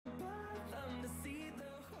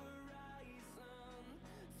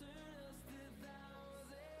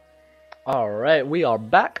Alright, we are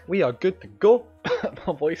back. We are good to go.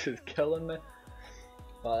 My voice is killing me.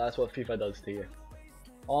 But that's what FIFA does to you.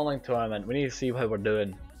 Online tournament. We need to see how we're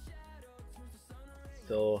doing.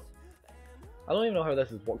 So, I don't even know how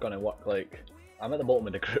this is going to work. Like, I'm at the bottom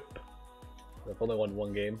of the group. I've only won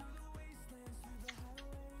one game.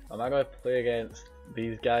 Am I going to play against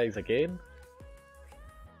these guys again?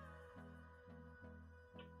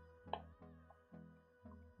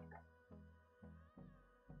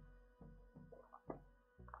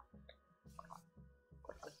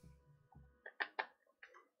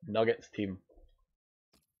 Nuggets team.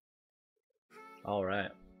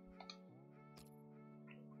 Alright.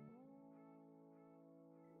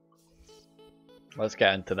 Let's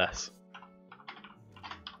get into this.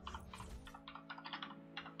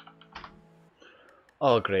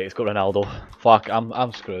 Oh great, it's got Ronaldo. Fuck,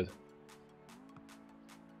 I'm screwed.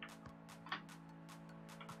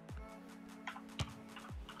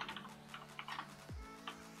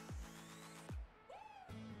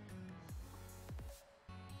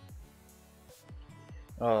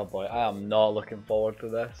 Oh boy, I am not looking forward to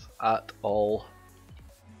this at all.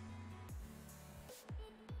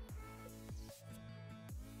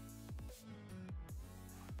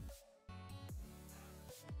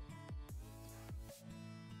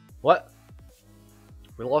 What?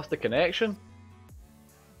 We lost the connection?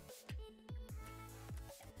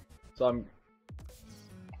 So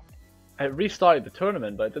it restarted the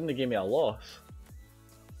tournament, but it didn't give me a loss.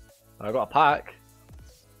 I got a pack.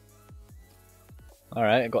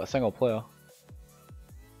 Alright, I got a single player.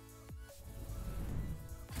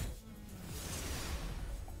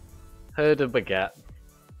 Who did we get?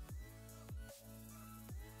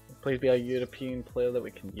 Please be a European player that we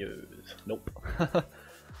can use. Nope.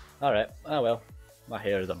 Alright, oh well. My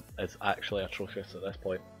hair is actually atrocious at this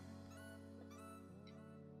point.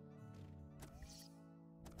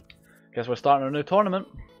 Guess we're starting a new tournament.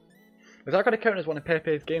 Is that going to count as one of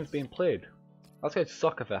Pepe's games being played? That's going to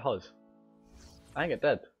suck if it has. I think it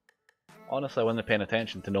did. Honestly, I wasn't paying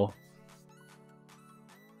attention to know.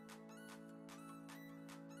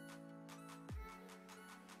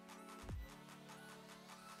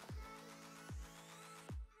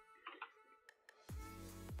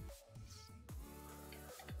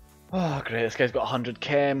 Oh great, this guy's got 100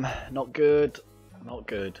 chem. Not good. Not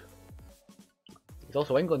good. He's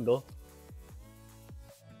also England though.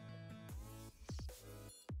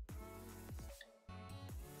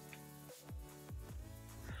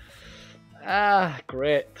 Ah,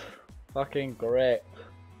 great. Fucking great.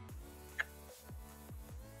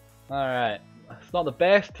 Alright. It's not the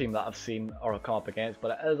best team that I've seen or come up against,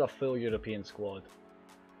 but it is a full European squad.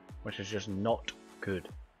 Which is just not good.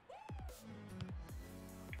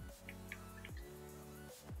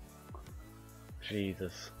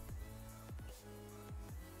 Jesus.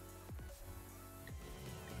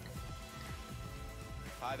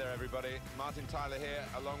 Hi there everybody, Martin Tyler here,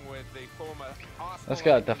 along with the former Arsenal. Let's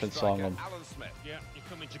get a different song on. Yeah, you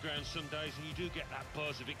come into ground some days and you do get that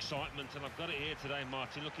buzz of excitement, and I've got it here today,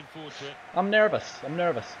 Martin. Looking forward to it. I'm nervous. I'm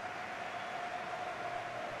nervous.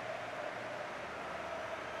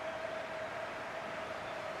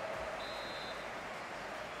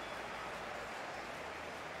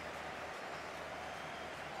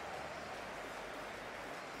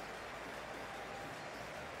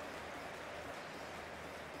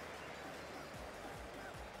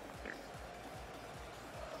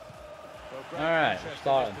 Alright,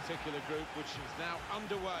 starting. This particular group, which is now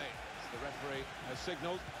underway. As the referee has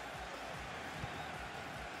signalled.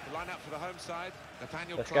 The line up for the home side.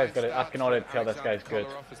 Nathaniel This guy's good. I can already tell this guy's good.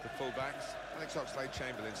 As the fullbacks. Alex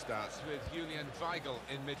Oxlade-Chamberlain starts with Julian Weigl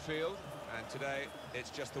in midfield, and today it's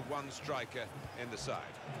just the one striker in the side.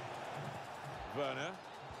 Werner.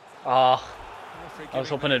 Ah, I was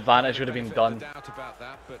hoping advantage would have been done. Doubt about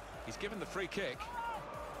that, but he's given the free kick.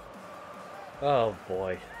 Oh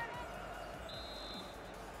boy.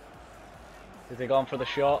 Is he going for the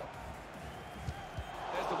shot?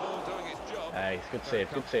 There's the ball doing its job. Nice, good save,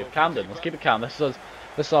 good save. Camden, let's keep it calm. This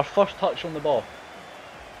is our first touch on the ball.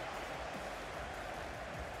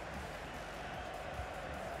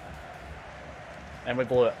 And we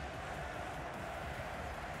blew it.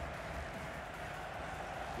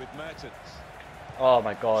 With Mertens. Oh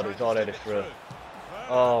my god, he's already through.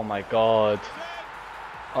 Oh my god.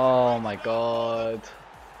 Oh my god.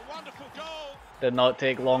 Did not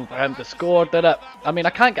take long for him to score, did it? I mean, I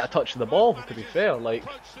can't get a touch of the ball, to be fair. Like,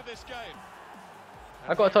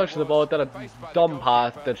 I got a touch of the ball, did a dumb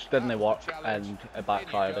pass, which didn't work, and it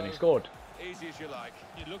backfired, and he scored. Easy as you like.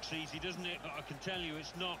 It looks easy, doesn't it? But I can tell you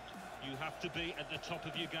it's not. You have to be at the top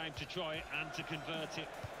of your game to try it and to convert it.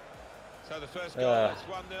 So the first goal is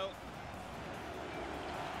 1-0.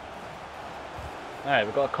 Alright,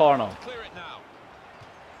 we've got a corner. Clear it now.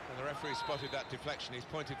 And the referee spotted that deflection. He's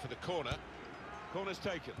pointed for the corner. Corner's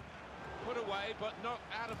taken. Put away, but not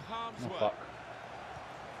out of harm's way. Fuck.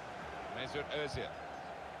 Mesut Özil.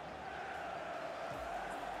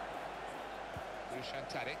 Dusan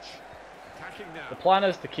Tadic. Attacking now. The plan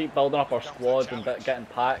is to keep building up our squads and getting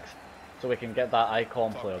packs so we can get that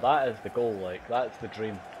icon player. That is the goal, like, that's the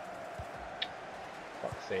dream.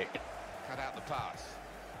 Fuck's sake. Cut out the pass.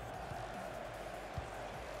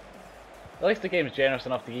 At least the game's generous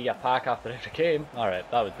enough to give you a pack after every game. Alright,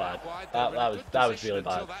 that was bad. That was really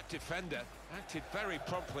bad. That defender acted very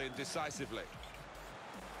promptly and decisively.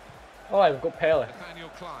 Alright, we've got Pele. Nathaniel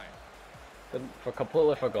Klein.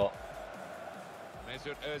 Completely forgot.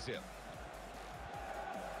 Mesut Özil.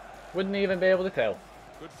 Wouldn't even be able to tell.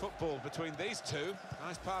 Good football between these two.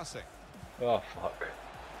 Nice passing. Oh fuck.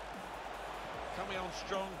 Coming on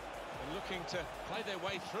strong and looking to play their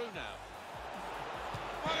way through now.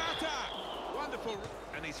 Morata! Wonderful,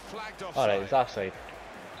 and he's flagged offside. Alright, it's offside.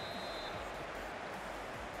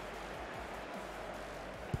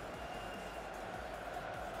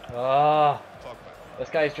 Ah, this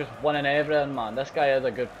guy's just winning everything, man. This guy is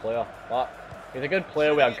a good player. But he's a good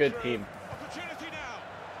player with a good team.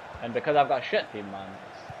 And because I've got a shit team, man,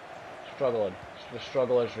 it's struggling. The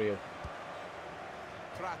struggle is real.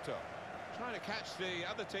 Prato trying to catch the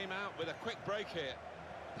other team out with a quick break here.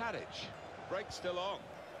 Tadic, break still on.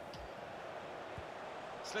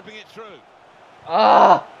 Slipping it through.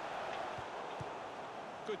 Ah!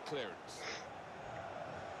 Good clearance.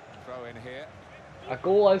 Throw in here. A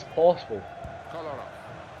goal is possible. Kolarov.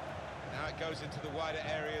 Now it goes into the wider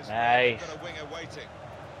areas. Nice. Got a winger waiting.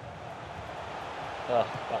 Ugh,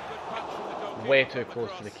 Good punch from the goalkeeper. way too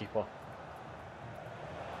close to the keeper.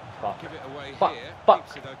 Fuck. Give it away Fuck. here. Fuck.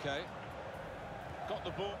 Keeps it okay. Got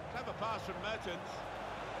the ball. Clever pass from Mertens.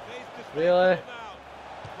 Really?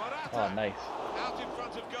 Morata. Oh, nice. Out in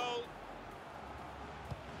front of goal.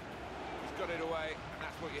 He's got it away, and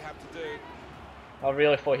that's what you have to do. I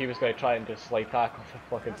really thought he was going to try and just slide tackle the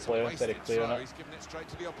fucking That's player instead of clearing it. He's given it straight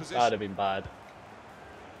to the opposition. That'd have been bad.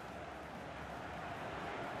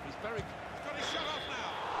 He's got his shot off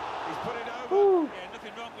now. He's put it over. Woo. Yeah,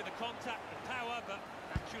 nothing wrong with the contact, the power, but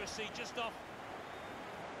accuracy just off.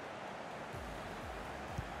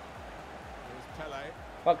 Here's Pele.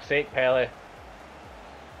 Fuck's sake, Pele. You're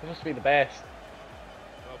supposed to be the best.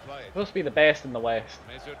 Well played. You're supposed to be the best in the West.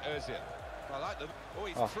 Mesut Özil. I like them. Oh,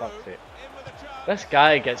 he's Oh, through. fuck's sake. In with a chance. This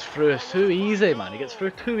guy gets through too easy, man. He gets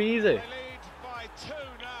through too easy. They lead by 2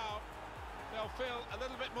 now. They'll feel a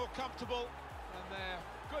little bit more comfortable, and they're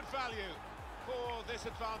good value for this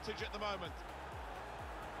advantage at the moment.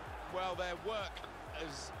 Well, their work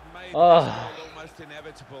has made this goal almost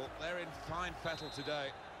inevitable. They're in fine fettle today.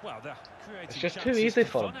 Well, they're creating It's just too chances easy to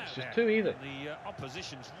for fun them. out It's just there. too easy. The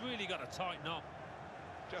opposition's really got to tighten up.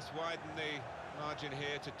 Just widen the margin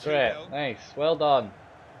here to 2-0. Great, nice, well done.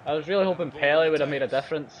 I was really hoping Pele would have made a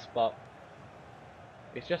difference, but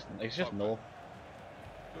he's just no.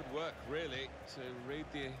 Good work, really, to read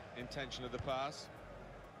the intention of the pass.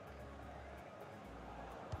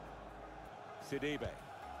 Sidibe.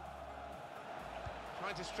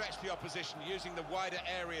 Trying to stretch the opposition, using the wider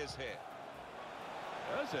areas here.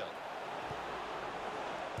 Özil.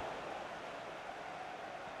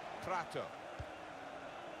 Prato.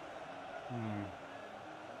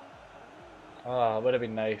 Ah, would have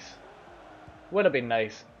been nice. Would have been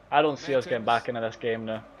nice. I don't see us getting back into this game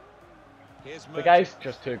now. Here's The guy's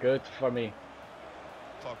just too good for me.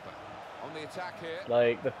 Pogba. On the attack here.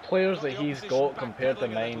 Like, the players that he's got compared to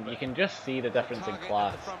mine, you can just see the difference in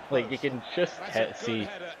class. Like, you can just see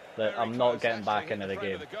that I'm not getting back into the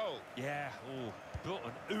game. Yeah, oh, brought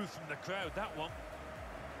an ooh from the crowd, that one.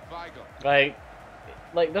 Weigl.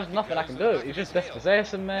 Like, there's nothing I can do. He's just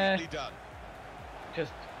dispossessing me.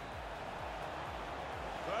 Just...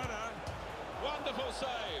 Wonderful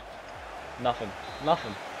save. Nothing.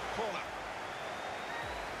 Nothing. Corner.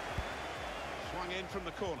 Swung in from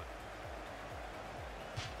the corner.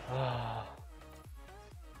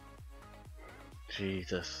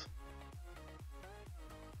 Jesus.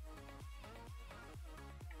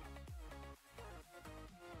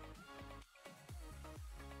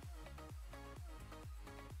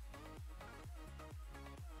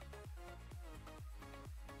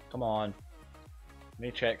 Come on. I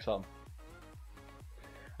need to check something.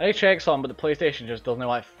 I need to check something, but the PlayStation just doesn't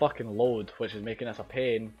like fucking load, which is making this a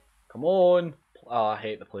pain. Come on! Oh, I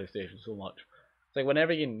hate the PlayStation so much. It's like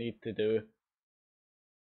whenever you need to do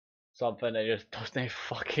something, it just doesn't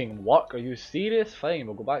fucking work. Are you serious? Fine,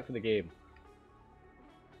 we'll go back to the game.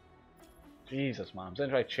 Jesus, man. I'm trying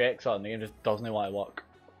to check something, the game just doesn't want to work.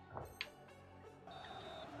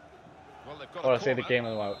 they've got Or a I say the corner. game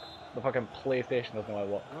doesn't work. The fucking PlayStation doesn't work.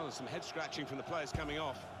 Well, there's some head scratching from the players coming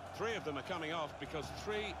off. 3 of them are coming off because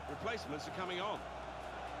 3 replacements are coming on.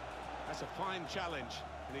 That's a fine challenge.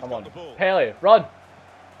 And he's Come got on, the ball. Pele, run!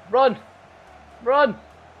 Run! Run!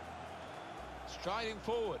 Striding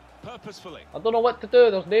forward, purposefully. I don't know what to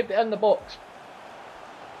do, there's nobody in the box.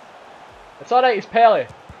 It's alright, he's Pele.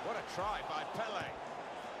 What a try by Pele.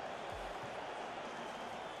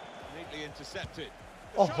 Neatly intercepted.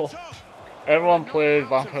 The Oh. shot's off. Everyone plays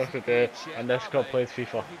Vampire today, and this club plays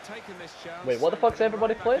FIFA. Wait, what the fuck's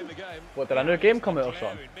everybody playing? What, did a new game come out or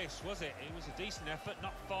something?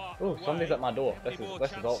 Oh, somebody's at my door. This is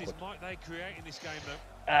awkward.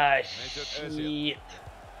 Ah, shit.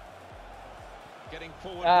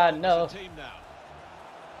 No.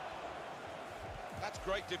 That's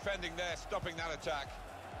great defending there, stopping that attack.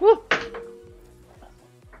 Woo!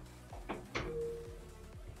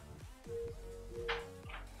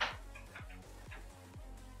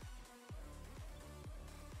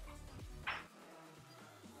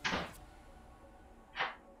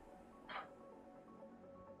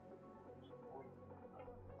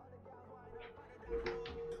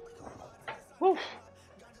 Woo.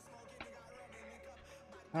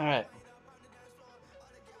 Alright.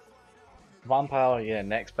 Vampire, yeah,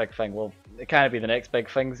 next big thing. Well, it can't be the next big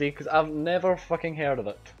thing, Z, because I've never fucking heard of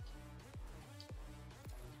it.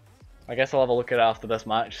 I guess I'll have a look at it after this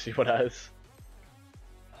match, see what it is.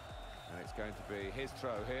 It's going to be his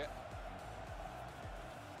throw here.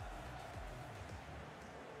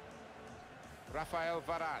 Rafael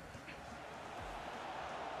Varane.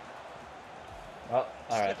 Oh,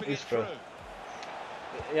 alright, he's through.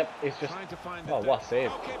 Yep, he's just... Oh, what a save.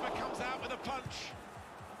 Goalkeeper comes out with a punch.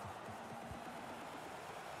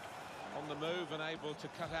 On the move and able to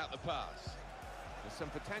cut out the pass. There's some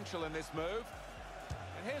potential in this move.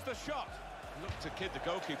 And here's the shot. Looked to kid the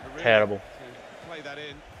goalkeeper really. Terrible. To play that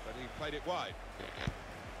in, but he played it wide.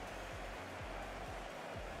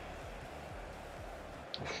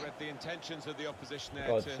 Read the intentions of the opposition there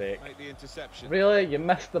God's to sake. make the interception. Really? You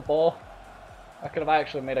missed the ball? I could have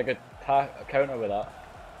actually made a good counter with that.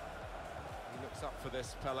 He looks up for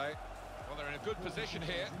this, Pele. Well, they're in a good position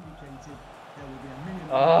here.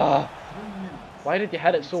 Ah, why did you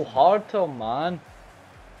hit it so hard to him, man?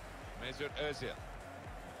 Mesut Ozil.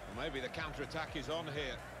 Well, maybe the counter-attack is on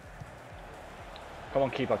here. Come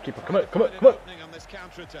on, keeper, come on, come on, come on. Opening on this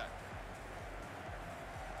counter-attack.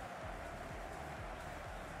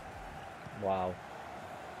 Wow.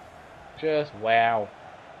 Just wow.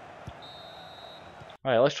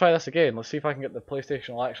 Alright, let's try this again. Let's see if I can get the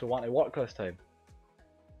PlayStation will actually want to work this time.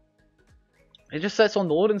 It just sits on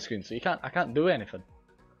the loading screen, so I can't do anything.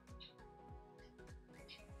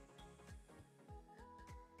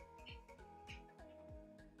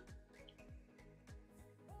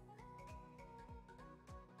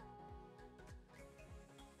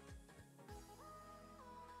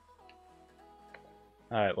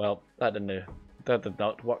 Alright, well, that did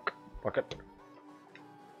not work. Fuck it.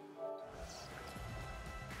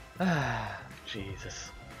 Ah, Jesus.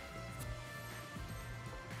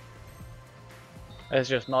 It's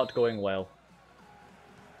just not going well.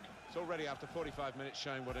 It's already after 45 minutes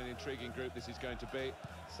showing what an intriguing group this is going to be.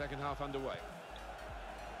 Second half underway.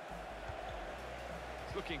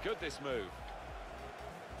 It's looking good, this move.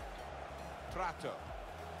 Prato.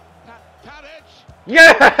 Tadic!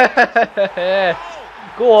 Yes!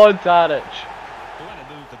 Go on, Tadic.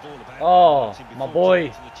 Oh, my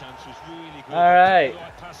boy. Alright.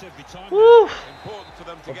 Woo!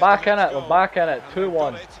 We're back in it, we're back in it. 2-1.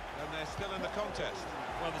 Well,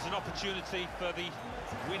 there's an opportunity for the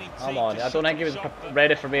winning team. Come on, I don't think he was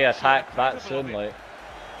ready for me to attack that soon, like.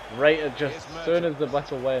 Right, just as soon as the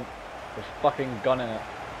whistle went, was fucking gunning it.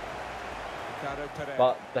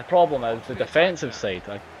 But the problem is the defensive side.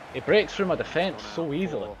 He breaks through my defence so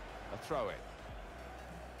easily.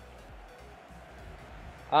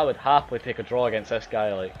 I would happily take a draw against this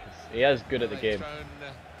guy, like, because he is good at the game.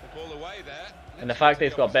 And the fact that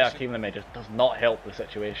he's got a better team than me just does not help the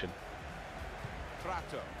situation.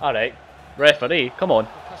 Alright, referee, come on.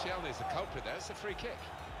 That's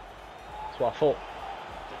what I thought.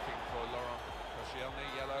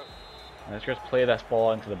 Let's just play this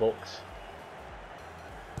ball into the box.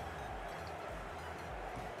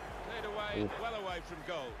 Well away from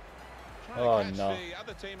goal. Oh no. The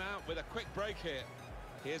other team out with a quick break here.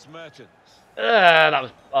 Here's Mertens. That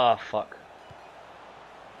was... Oh, fuck.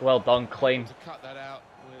 Well done, Klein. To cut that out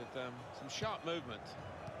with some sharp movement.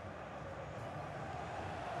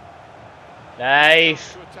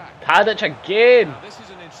 Nice. Tadic again. Now, this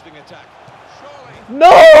is an interesting attack. Surely.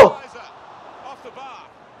 No! Off the bar.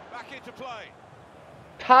 Back into play.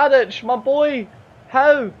 Tadic, my boy!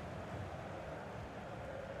 How?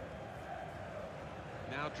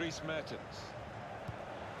 Now Dries Mertens.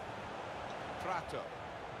 Prato.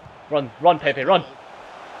 Run, Pepe, run!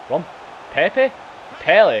 Run, Pepe?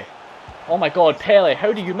 Pele? Oh my god, Pele,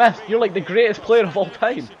 how do you miss? You're like the greatest player of all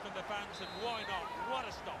time.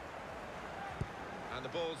 And the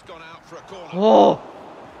ball's gone out for a corner. Oh!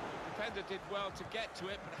 The defender did well to get to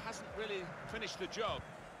it, but hasn't really finished the job.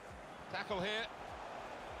 Tackle here.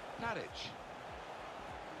 Tadic.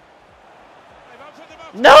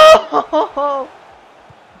 No!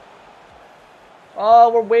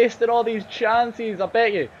 Oh, we're wasting all these chances, I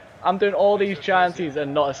bet you. I'm doing all these chances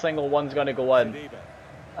and not a single one's going to go in.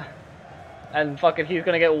 And fucking he's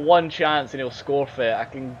going to get one chance and he'll score for it. I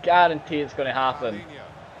can guarantee it's going to happen.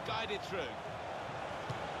 Guided through.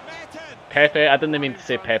 Pepe, I didn't mean to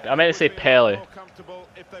say Pepe. I meant to say Pele.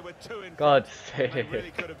 God's sake.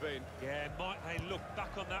 Yeah, might they look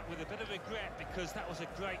back on that with a bit of regret, because that was a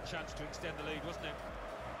great chance to extend the lead, wasn't it?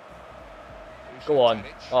 Go on.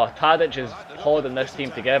 Oh, Tadic is holding this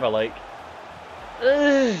team together like.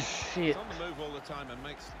 Ugh, shit. He's on the move all the time and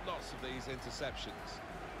makes lots of these interceptions.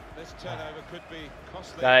 This turnover could be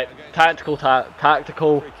costly. Right, tactical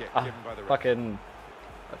fucking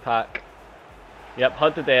attack. Yep,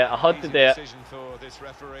 had to do it. I had to do it. Decision for this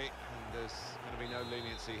referee, and there's going to be no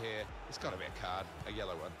leniency here. It's got to be a card, a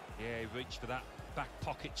yellow one. Yeah, he reached for that back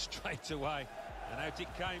pocket straight away, and out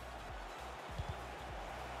it came.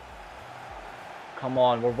 Come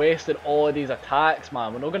on, we're wasting all of these attacks,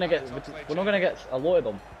 man. We're not gonna get a lot of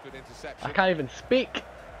them. Good interception. I can't even speak.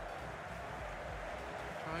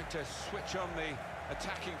 Trying to switch on the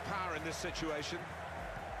attacking power in this situation.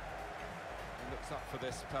 He looks up for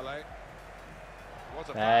this, Pele. Was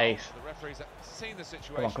a Nice. foul. The referee's seen the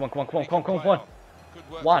situation. Come on.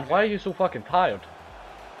 Juan, why are you so fucking tired?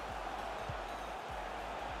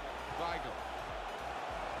 Weigl.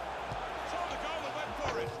 Saw the goal and went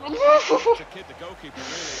for it. To kid the goalkeeper,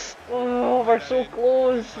 really. Oh, we're so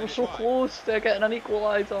close. We're so close to getting an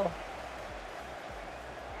equaliser.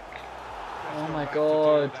 Oh my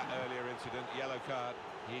god. That earlier incident, yellow card.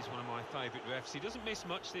 He's one of my favourite refs. He doesn't miss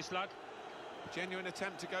much, this lad. Genuine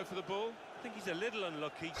attempt to go for the ball. I think he's a little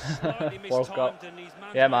unlucky, slightly World mistimed, Cup. and he's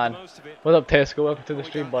managed Yeah, to man. make the most of it. What's up, Tesco? Welcome to the We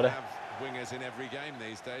stream, don't buddy. have wingers in every game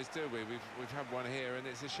these days, do we? We've had one here, and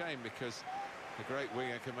it's a shame because a great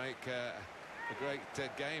winger can make a great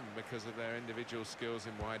game because of their individual skills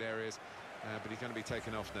in wide areas. But he's going to be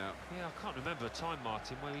taken off now. Yeah, I can't remember a time,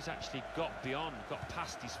 Martin, where he's actually got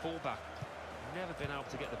past his fullback. Never been able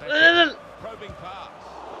to get the best. Probing pass.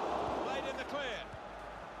 Played in the clear.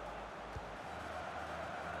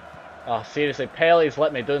 Oh, seriously, Pele's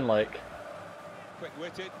let me down, like.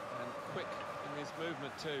 Quick-witted and quick in his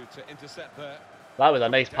movement too to intercept there. That was a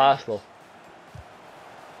nice pass, though.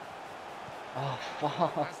 Oh,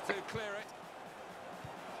 fuck. Has to clear it.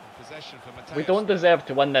 Possession for Mateus. We don't deserve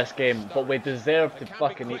to win this game, but we deserve to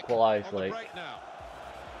fucking equalise, like.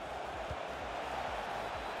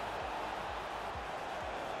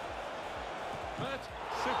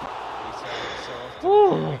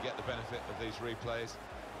 We get the benefit of these replays,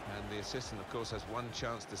 and the assistant, of course, has one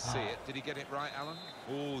chance to see it. Did he get it right, Alan?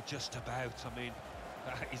 Oh, just about. I mean,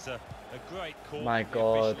 that is a great call. My from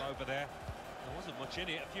God. the official over there. There wasn't much in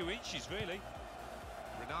it, a few inches, really.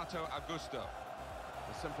 Renato Augusto.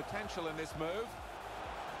 There's some potential in this move.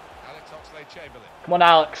 Alex Oxlade-Chamberlain. Come on,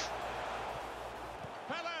 Alex.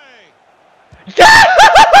 Pele! Yeah!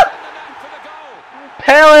 For the goal!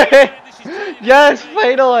 Pele! Yes,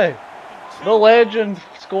 finally! The legend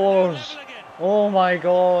scores. Oh my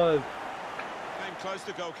god. Came close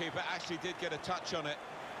to goalkeeper, actually did get a touch on it,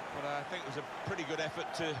 but I think it was a pretty good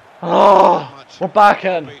effort to... Oh, we're back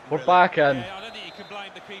in. We're back in. Yeah, I don't think you can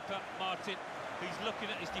blame the keeper, Martin. He's looking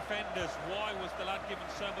at his defenders. Why was the lad given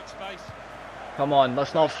so much space? Come on,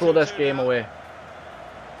 let's not throw this game away.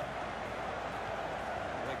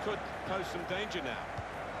 They could pose some danger now.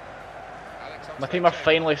 My team are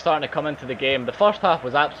finally starting to come into the game. The first half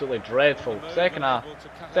was absolutely dreadful. Second half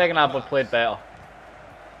we played better.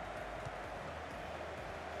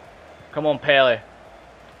 Come on, Pele.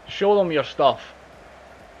 Show them your stuff.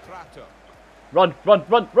 Run.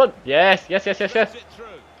 Yes.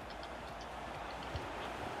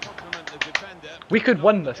 We could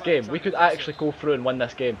win this game. We could actually go through and win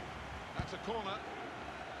this game. That's a corner.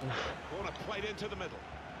 Corner played into the middle.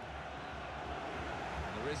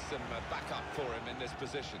 There is some backup for him in this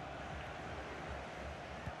position.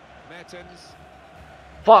 Mertens.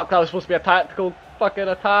 Fuck, that was supposed to be a tactical fucking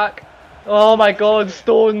attack. Oh my god,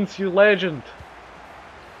 Stones, you legend.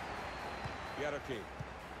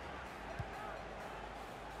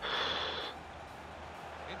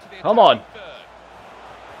 Come on.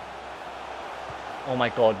 Oh my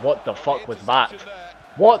god, what the fuck was that?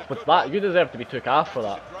 What was that? You deserve to be took off for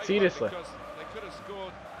that. Seriously. They could have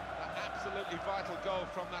scored an absolutely vital goal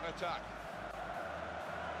from that attack.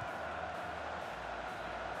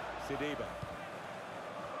 Sidiba.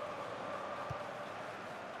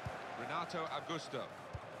 Renato Augusto.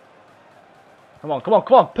 Come on, come on,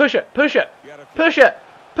 come on. Push it, push it. Push it.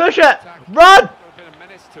 Push it. Run!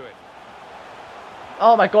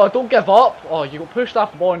 Oh my god, don't give up. Oh, you got pushed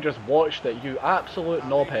off the ball and just watched it, you absolute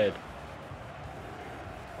knobhead.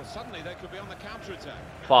 Well, suddenly they could be on the counter attack.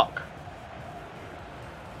 Fuck.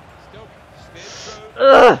 Still steered through.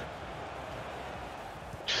 Ugh.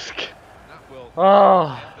 That will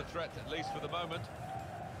Oh. end the threat, at least for the moment.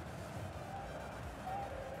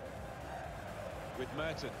 With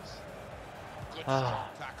Mertens. Good strong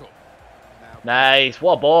tackle. Now, Nice.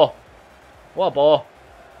 What a ball. What a ball.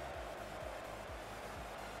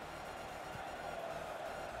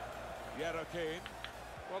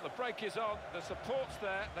 well, the break is on, the support's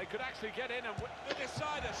there, they could actually get in, and the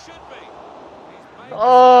decider should be.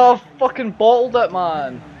 Oh, fucking bottled it,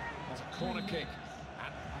 man. It's a corner kick,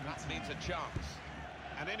 and that means a chance.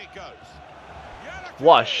 And in it goes.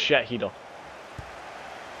 What a shit header.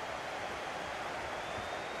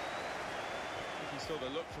 He saw the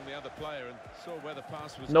look from the other player and saw where the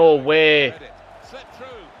pass was. No going. way. Slipped through.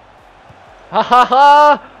 Ha ha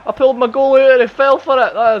ha! I pulled my goal out and he fell for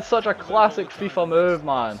it. That is such a classic FIFA move,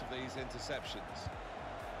 man. These interceptions.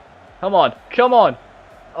 Come on, come on.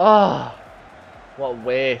 Ah, what a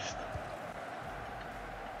waste.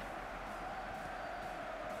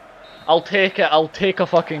 I'll take it. I'll take a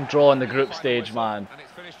fucking draw in the group stage, man.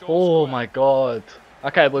 Oh my god. I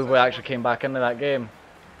can't believe we actually came back into that game.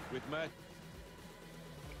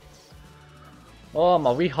 Oh,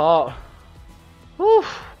 my wee heart. Whew.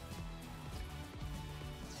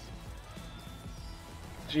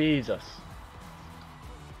 Jesus.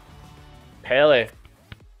 Pele.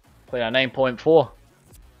 Playing a 9.4.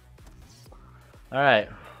 Alright.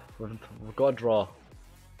 We've got a draw.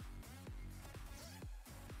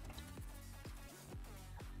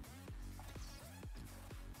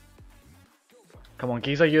 Come on,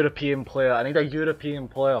 he's a European player. I need a European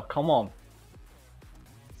player. Come on.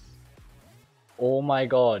 Oh my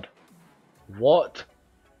god. What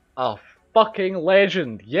a fucking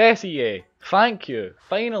legend. Yes, EA. Thank you.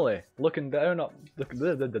 Finally. Looking out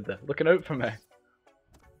for me.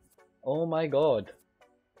 Oh my god.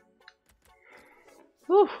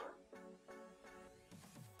 Whew.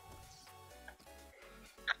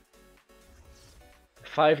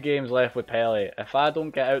 Five games left with Pele. If I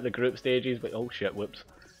don't get out the group stages, but oh shit, whoops.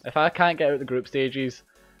 If I can't get out the group stages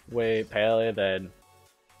with Pele, then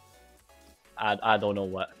I don't know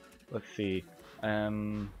what. Let's see.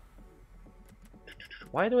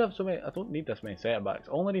 Why do we have so many? I don't need this many centre backs.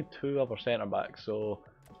 I only need 2 other centre backs, so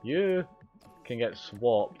you can get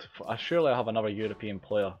swapped. I surely have another European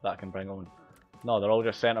player that I can bring on. No, they're all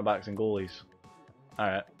just centre backs and goalies.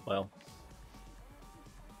 Alright, well.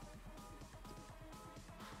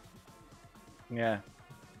 Yeah.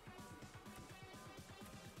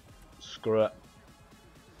 Screw it.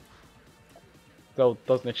 Still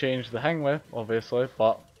doesn't change the hang with, obviously,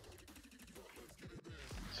 but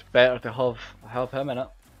it's better to have him in it.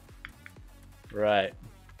 Right.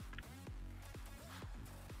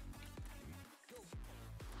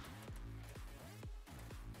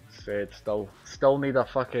 Said still need a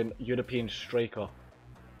fucking European striker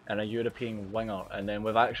and a European winger, and then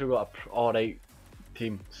we've actually got a alright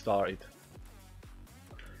team started.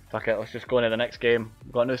 Fuck it, let's just go into the next game.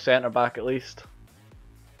 We've got a new centre back at least.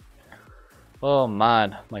 Oh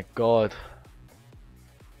man, my god.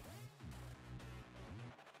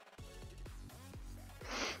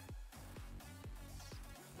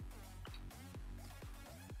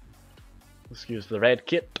 Excuse the red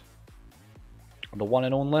kit. The one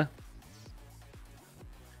and only.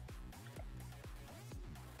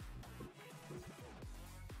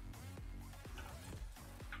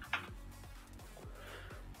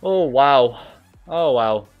 Oh wow. Oh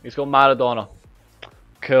wow. He's got Maradona.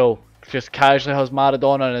 Cool. Just casually has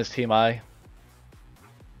Maradona in his team, aye.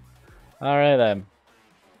 Alright then.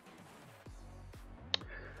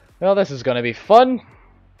 Well, this is gonna be fun.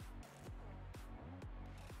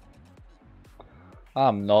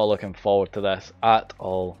 I'm not looking forward to this at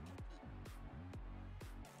all.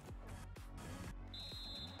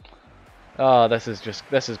 Oh, this is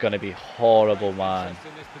going to be horrible, man.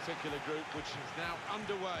 In this particular group, which is now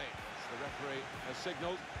underway, as the referee has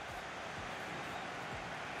signalled.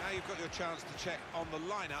 Now you've got your chance to check on the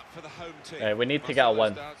lineup for the home team. We need to get a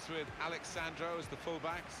win. Starts with Alexandro as the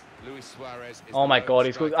fullbacks. Luis Suarez is Oh my god,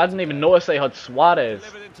 he's got, I didn't even notice they had Suarez.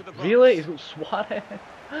 Really? He's got Suarez?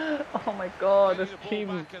 Oh my god, this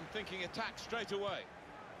team.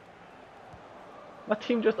 My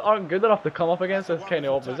team just aren't good enough to come up against this kind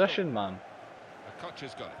of opposition, man.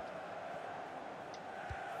 Kocha's got it.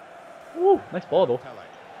 Woo, nice ball though.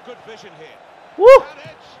 Good vision here. Woo!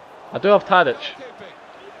 I do have Tadic.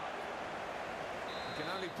 Can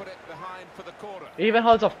only put it behind for the corner. He even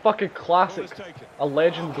has a fucking classic, a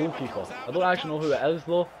legend goalkeeper. I don't actually know who it is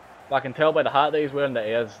though, but I can tell by the hat that he's wearing that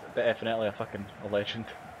he is definitely a legend.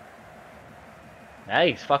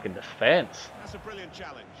 Nice fucking defense. That's a brilliant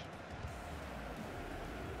challenge.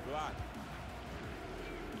 Right.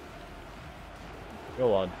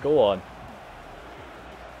 Go on, go on.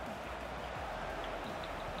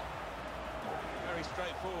 Very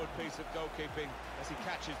straightforward piece of goalkeeping as he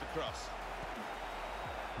catches the cross.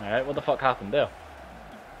 Alright, what the fuck happened there?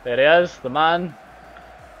 There he is, the man,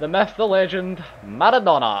 the myth, the legend,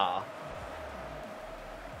 Maradona.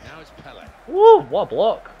 Now it's Pele. Woo, what a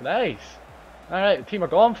block. Nice. Alright, the team are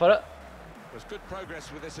going for it. There's good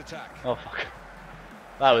progress with this attack. Oh fuck.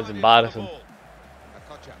 That was embarrassing.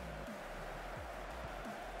 Kocha.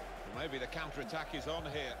 Maybe the counter-attack is on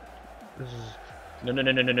here.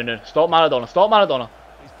 No. Stop Maradona, stop Maradona.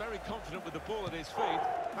 He's very confident with the ball at his feet.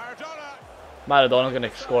 Maradona! Maradona's going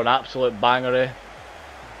to score an absolute banger, eh?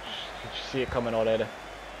 You see it coming already.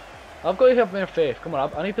 I've got to have more faith. Come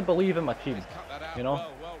on, I need to believe in my team. You know?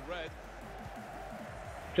 Well read.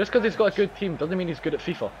 Just because he's got a good team doesn't mean he's good at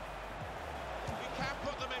FIFA. He can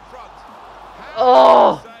put them in front.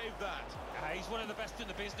 Oh! Save that. He's one of the best in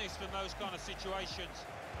the business for those kind of situations.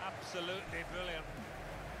 Absolutely brilliant.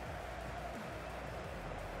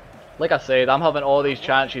 Like I said, I'm having all these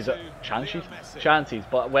chances,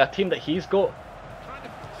 but with a team that he's got,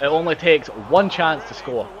 it only takes one chance to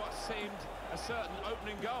score. What seemed a certain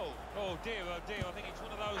opening goal. Oh dear, I think it's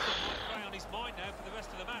one of those that might play on his mind now for the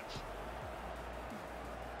rest of the match.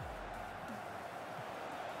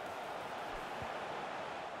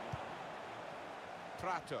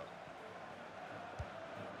 Prato.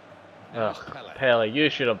 Ugh, Pele, you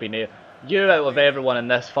should have been able. You out of everyone in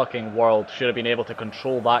this fucking world should have been able to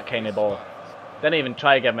control that kind of ball. Didn't even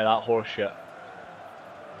try to give me that horse shit.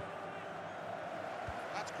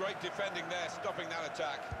 That's great defending there, stopping that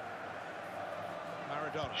attack.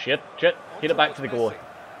 Maradona. Shit. Get it back to the goalie.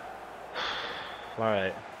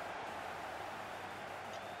 Alright.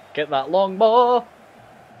 Get that long ball.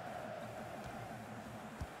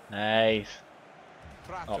 Nice.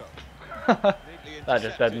 Prato. Oh. That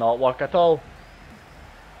just did not work at all.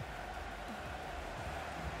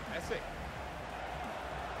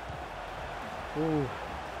 Ooh.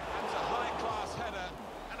 That's a high-class header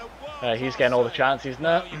and a world-class He's getting all the chances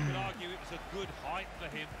now. Well, you could argue it was a good height for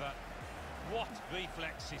him, but what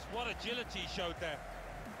reflexes, what agility he showed there.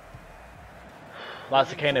 That's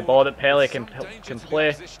the kind of ball that Pele can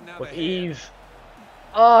play with ease.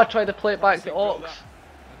 Oh, I tried to play it back to Ox.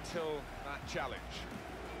 Until that challenge.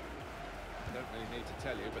 I don't really need to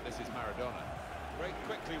tell you, but this is Maradona. Very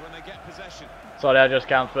quickly when they get possession. Sorry, I just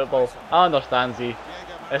can't football. I understand, Z.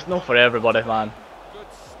 It's not for everybody, man. Good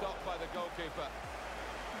stop by the goalkeeper.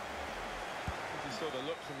 He saw the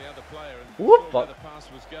look from the other player and saw where the pass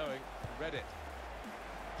was going. Read it.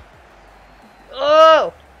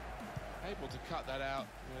 Oh! Able to cut that out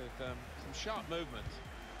with some sharp movement.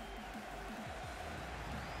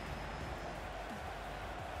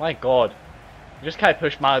 My God. You just can't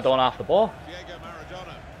push Maradona off the ball. Diego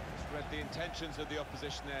Maradona just read the intentions of the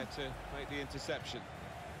opposition there to make the interception.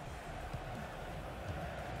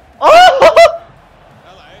 Oh!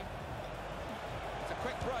 LA. It's a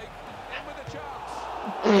quick break. In with a chance.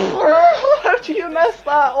 How do you miss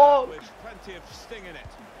that, Ox? With plenty of sting in it.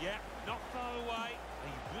 Yeah, not far away.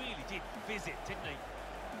 He really did visit, didn't he?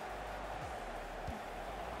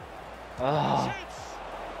 Oh.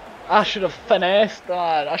 I should have finessed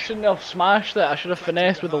that. I shouldn't have smashed it. I should have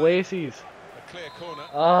finessed with the laces. A clear corner.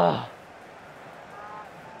 Ah.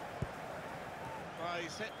 Well,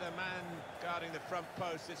 he's hit the man guarding the front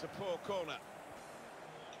post. It's a poor corner.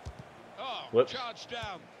 Oh, Whoops. charged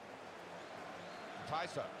down.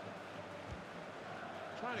 Tyson.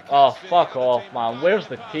 Oh, fuck off, man. Where's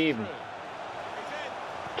the team?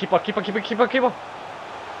 Keeper.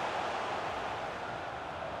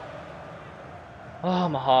 Oh,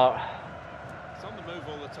 my heart. He's on the move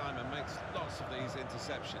all the time and makes lots of these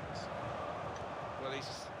interceptions. Well,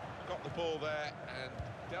 he's got the ball there and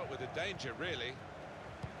dealt with the danger, really.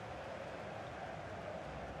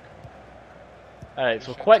 Alright,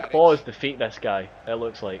 so quick balls defeat this guy, it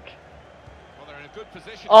looks like. Well, they're in a good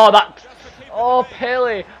position. Oh, that... Just to keep Oh, it in.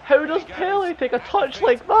 Pele! How does Pele take a touch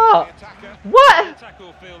like The that? attacker. What? The attacker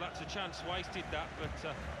will feel that's a chance wasted, that, but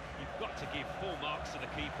you've got to give full marks to the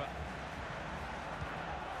keeper.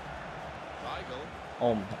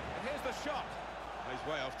 Weigl. And here's the shot.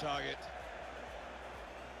 He's way off target.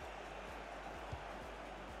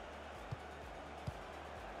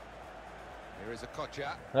 Here is a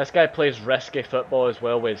Kocha. This guy plays risky football as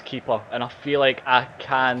well with his keeper, and I feel like I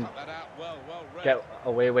can Cut that out well read. get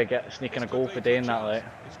away with sneaking a goal for doing that, right?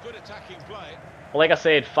 It's good attacking play. Well, like I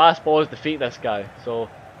said, fast balls defeat this guy, so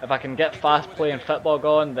if I can get fast play and football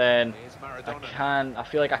going, then Here's I Maradona. I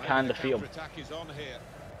feel like I can The defeat him. counter-attack is on here.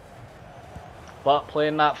 But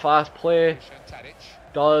playing that fast play Tadic.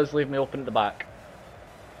 does leave me open at the back.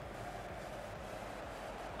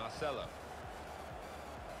 Marcelo.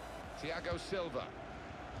 Thiago Silva.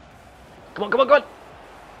 Come on, come on, come on!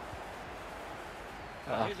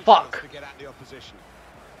 Ah, Here's a fuck! chance to get at the opposition.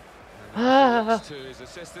 Ah. To his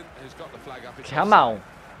assistant, who's got the flag up. It's Come offside. on!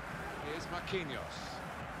 Here's Marquinhos.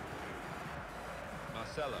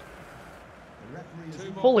 Marcelo.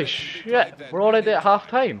 Two more Holy minutes to be shit! played then. We're already at half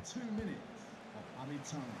time. 2 minutes of added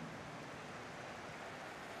time.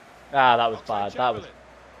 Ah, that was Oxlade bad. Chamberlain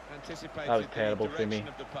anticipated that was the terrible for me. direction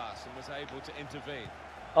of the pass and was able to intervene.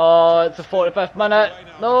 Oh, it's the 45th minute.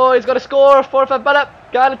 No, he's got to score. 45th minute.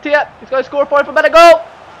 Guarantee it. He's got to score. 45th minute. Go!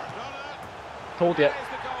 Maradona. Told you. There's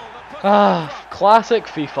the goal that puts them in Ah, front. classic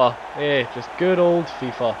FIFA. Hey, just good old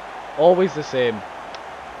FIFA. Always the same.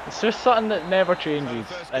 It's just something that never changes,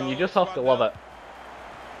 and you just have to love it.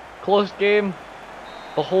 Close game.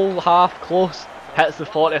 The whole half close. Hits the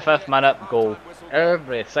 45th minute. Goal.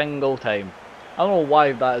 Every single time. I don't know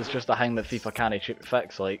why that is just a thing that FIFA can't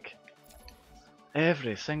fix, like.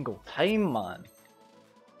 Every single time, man.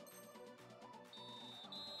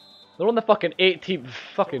 They're on the fucking 18th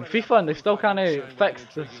fucking FIFA and they still can't fix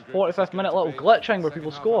this 45th minute little glitching where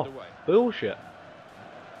people score. Bullshit.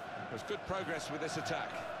 There's good progress with this attack.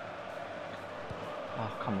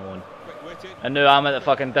 Oh, come on. Quick-witted. And now I'm at a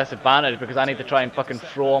fucking disadvantage because I need to try and fucking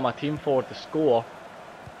throw all my team forward to score.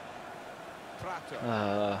 Prato.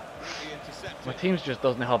 My Really intercepted. team just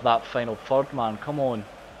doesn't have that final third, man. Come on.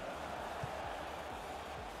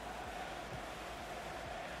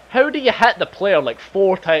 How do you hit the player like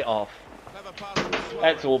 4 tight off? Clever pass from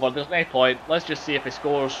Suarez. It's over, there's no point. Let's just see if he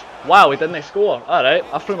scores. Wow, he didn't score. Alright,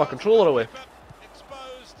 I threw my controller away.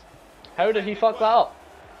 Exposed. How did he fuck that up?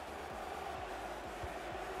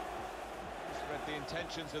 Just read the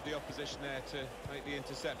intentions of the opposition there to make the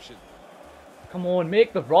interception. Come on,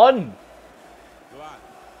 make the run. Luan.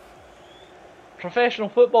 Professional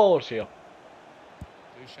footballers here.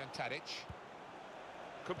 Dusan Tadic.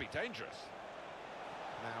 Could be dangerous.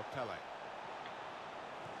 Now Pele.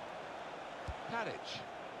 Tadic.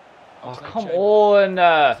 Oh, Oxlade come Chamberlain. on.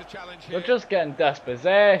 There's a challenge They're here. just getting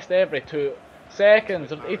dispossessed every 2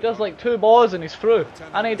 seconds. He does like 2 balls and he's through.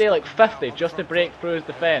 I need to do like 50 just to break through his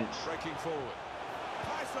defence. Breaking forward.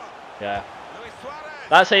 Tyson. Yeah. Luis Suarez.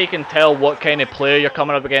 That's how you can tell what kind of player you're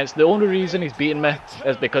coming up against. The only reason he's beating me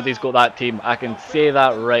is because he's got that team. I can say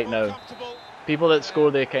that right now. People that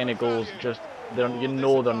score their kind of goals, just you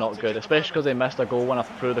know they're not good. Especially because they missed a goal when I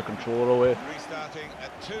threw the controller away. Restarting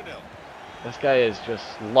at 2-0. This guy is just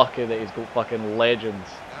lucky that he's got fucking legends.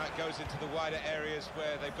 Now it goes into the wider areas where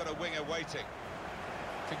they've got a winger waiting.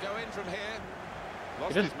 To go in from here.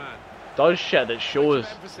 Lost just his man. Does shit that shows.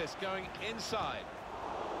 Emphasis going inside.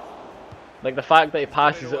 Like the fact that he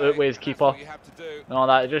passes it out with his That's keeper what you have to do. and all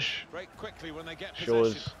that, it just Break quickly when they get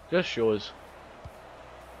shows. possession. Just shows.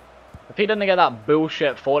 If he didn't get that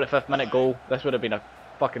bullshit 45th minute goal, this would have been a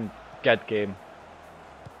fucking good game.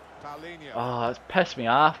 Paulinho. Oh, it's pissed me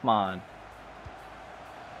off, man.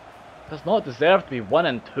 Does not deserve to be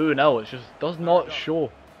winning 2-0. It just does not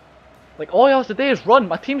show. Like, all he has to do is run.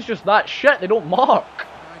 My team's just that shit. They don't mark.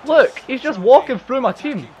 Look, he's just walking through my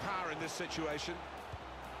team. Attacking power in this situation.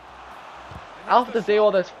 I have to do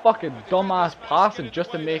all this fucking dumbass passing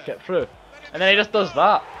just to make it through. And then he just does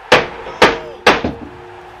that.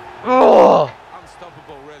 Oh,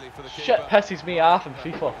 Unstoppable really for the shit keeper. pisses me off in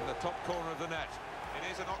FIFA. In the top corner of the net.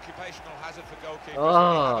 It is an occupational hazard for goalkeepers.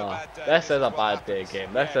 Oh, this is a bad day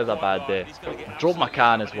game. This is a bad day. Drop my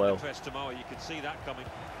can as well. Tomorrow. You can see that coming.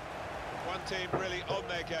 One team really on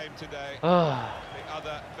their game today. Ah, The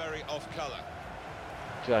other very off colour.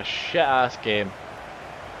 just a shit ass game.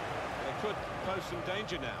 They could pose some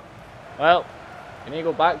danger now. Well, you need to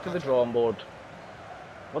go back to the drawing board.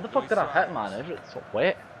 What the fuck did I hit, man? It's so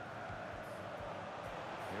wet.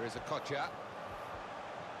 Here is a Kocha.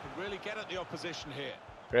 Can really get at the opposition here.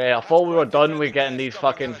 Great, I thought we were done with getting these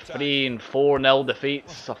fucking 3 and 4-0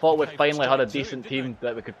 defeats. I thought we finally had a decent team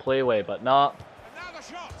that we could play with, but nah.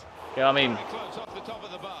 You know what I mean?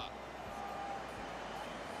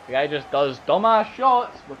 The guy just does dumbass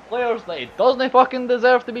shots with players that he doesn't fucking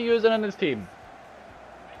deserve to be using in his team.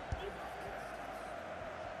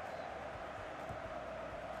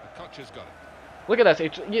 Look at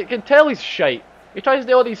this, you can tell he's shite. He tries to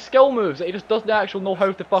do all these skill moves that he just doesn't actually know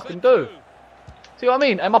how to fucking do. See what I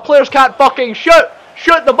mean? And my players can't fucking shoot!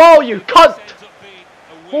 Shoot the ball, you cunt!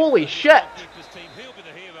 Holy shit!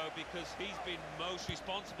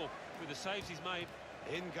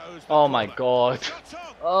 Oh my god.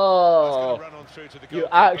 Oh, you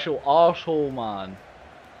actual arsehole, man.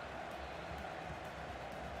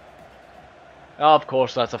 Oh, of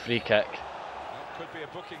course, that's a free kick.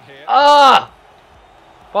 Ah!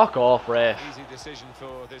 Fuck off, ref. Easy decision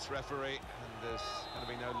for this referee, and there's going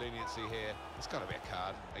to be no leniency here. It's got to be a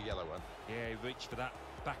card, a yellow one. Yeah, he reached for that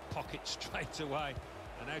back pocket straight away,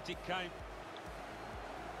 and out it came.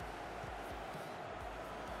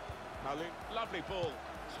 Lovely ball.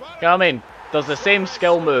 You know what I mean? Does the same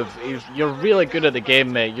skill move. You're really good at the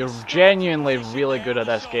game, mate. You're genuinely really good at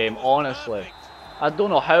this game, honestly. I don't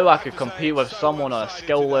know how I could compete with someone on a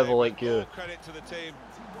skill level like you.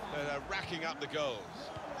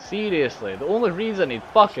 Seriously, the only reason he's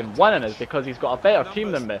fucking winning is because he's got a better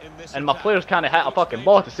team than me, and my players can't hit a fucking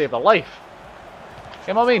ball to save their life.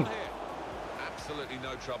 You know what I mean? Absolutely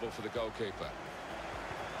no trouble for the goalkeeper.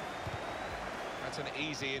 That's an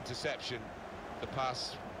easy interception. The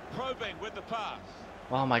pass, probing with the pass.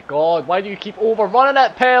 Oh my god, why do you keep overrunning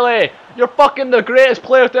it, Pele? You're fucking the greatest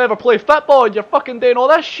player to ever play football, and you're fucking doing all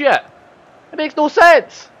this shit. It makes no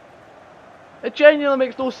sense. It genuinely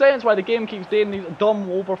makes no sense why the game keeps doing these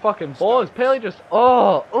dumb over fucking balls. Pele just,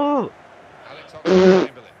 oh.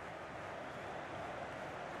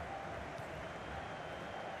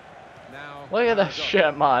 Look at this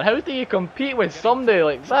shit, man. How do you compete with somebody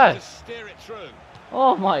like this?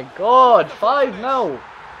 Oh my god, 5-0.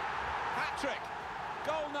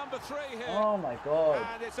 Oh my god.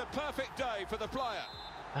 And it's a perfect day for the player.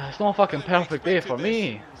 It's not a fucking perfect day for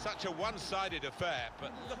me. Such a one-sided affair,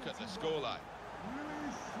 but look at the scoreline.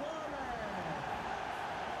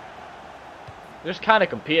 Just kind of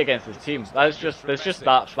compete against his team. That's just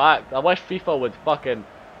that fact. I wish FIFA would fucking.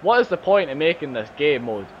 What is the point in making this game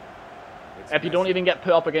mode if you don't even get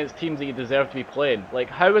put up against teams that you deserve to be playing? Like,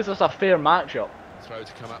 how is this a fair matchup? Throw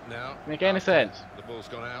to come up now. Make any sense? The ball's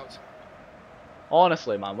gone out.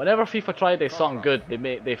 Honestly, man, whenever FIFA try to do something good,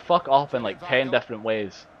 they fuck up in like 10 different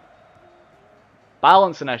ways.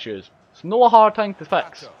 Balancing issues. It's no hard thing to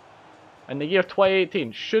fix. In the year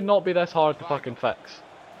 2018, should not be this hard to fucking fix.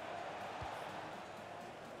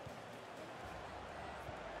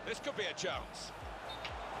 This could be a chance.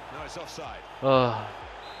 No, it's offside. Oh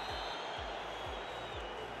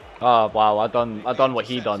wow, I done what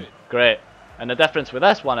he done. Great. And the difference with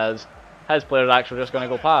this one is his player's actually just going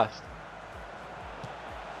to go past.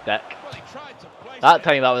 Dick. That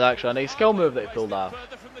time that was actually a nice skill move that he pulled off.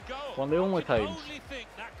 One of the only times.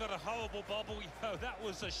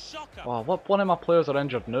 Wow, what one of my players are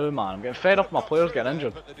injured now, man. I'm getting fed up with my players getting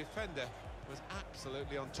injured. But the defender was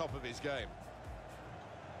absolutely on top of his game.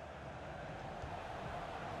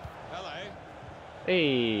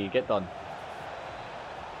 Hey, get done.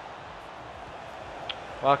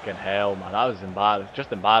 Fucking hell, man. That was embarrassing.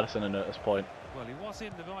 Just embarrassing at this point. Well, he was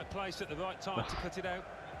in the right place at the right time to cut it out.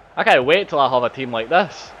 I can't wait till I have a team like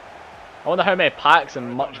this. I wonder how many packs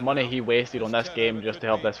and much money he wasted on this game just to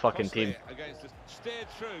have this fucking team.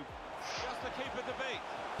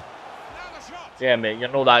 Yeah, mate, you're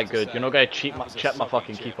not that good. You're not going to chip my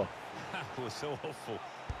fucking keeper. That was awful.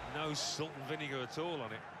 No salt and vinegar at all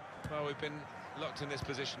on it. Well, we've been locked in this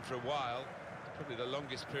position for a while. Probably the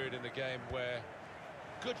longest period in the game where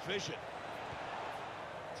good vision.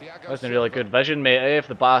 Wasn't really good vision, mate, if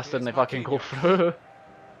the bastard didn't fucking go through.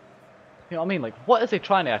 You know what I mean? Like, what is he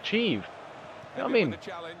trying to achieve? You know what I mean?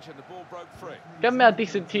 Give me a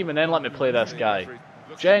decent team and then let me play this guy.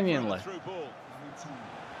 Genuinely.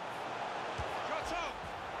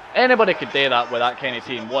 Anybody could do that with that kind of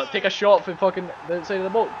team. What, take a shot from fucking the inside of the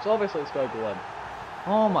box? So obviously it's got to go in.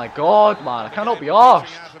 Oh my god, man, I cannot be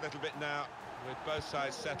arsed. With both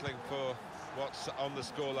sides settling for what's on the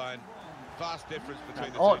scoreline. Vast difference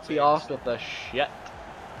between the two teams. I can't be arsed with this shit.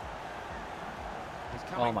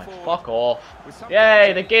 Oh my, fuck off.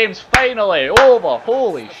 Yay, the game's finally over.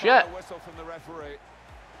 Holy shit.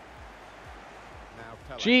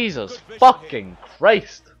 Jesus fucking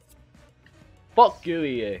Christ. Fuck you,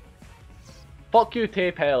 EA. Fuck you,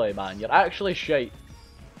 Pele, man. You're actually shite.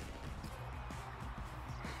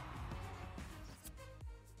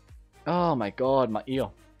 Oh my god, my ear.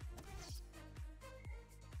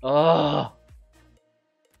 Oh.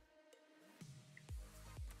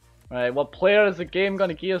 Right, what player is the game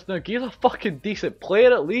gonna give us now? Give us a fucking decent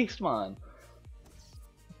player at least, man.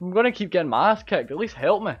 I'm gonna keep getting my ass kicked. At least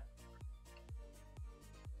help me.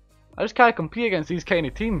 I just can't compete against these kind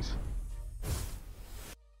of teams.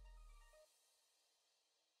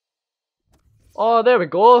 Oh, there we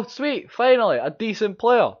go. Sweet. Finally, a decent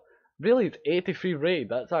player. Really, it's 83 rated.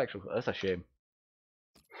 That's a shame.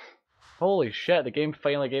 Holy shit, the game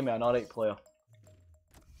finally gave me an alright player.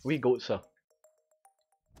 We goat, sir.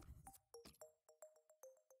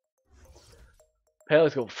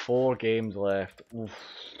 Pele's got 4 games left. Oof.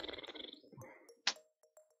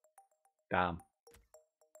 Damn.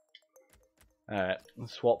 Alright,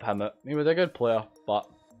 let's swap him out. He was a good player, but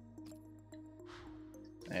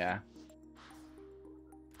yeah.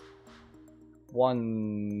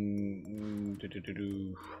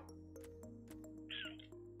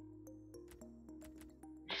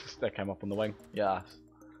 Stick him up on the wing. Yes.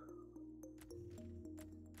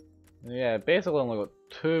 Yeah, basically only got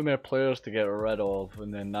 2 more players to get rid of,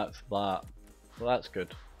 and then that's that. So that's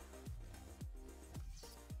good.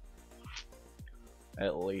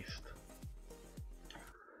 At least.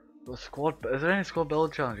 The squad. Is there any squad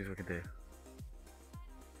build challenges we can do?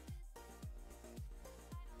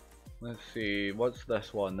 Let's see. What's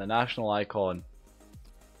this one? The national icon.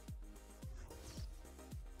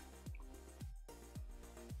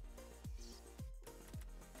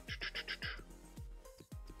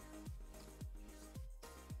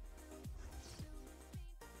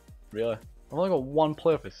 Really? I've only got 1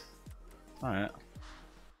 player for this. Alright.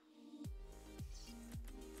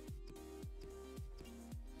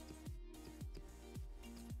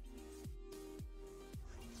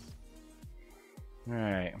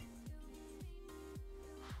 Alright.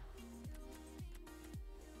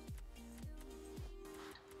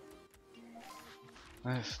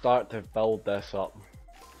 Let's start to build this up.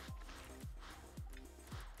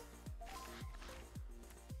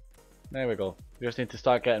 There we go. We just need to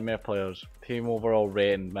start getting more players. Team overall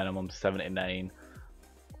rating minimum 79.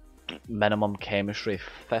 Minimum chemistry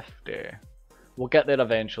 50. We'll get there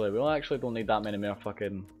eventually. We actually don't need that many more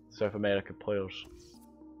fucking South American players.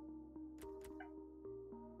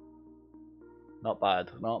 Not bad,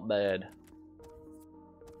 not bad.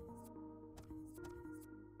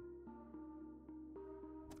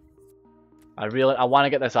 I want to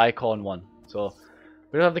get this icon one, so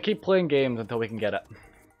we don't have to keep playing games until we can get it.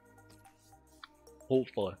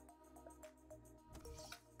 Hopefully.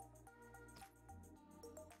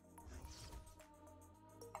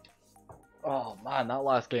 Oh man, that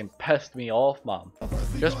last game pissed me off, man.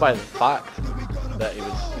 Just by the fact that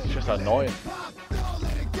it's just annoying.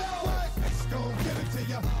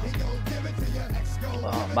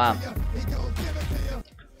 Oh man.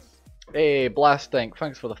 Hey, Blastink,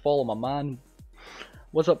 thanks for the follow, my man.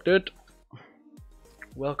 What's up, dude?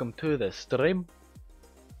 Welcome to the stream.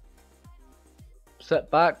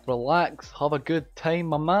 Sit back, relax, have a good time,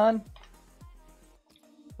 my man.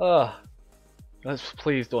 Let's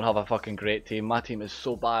please don't have a fucking great team. My team is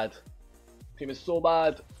so bad. Team is so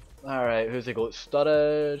bad. Alright, who's he got?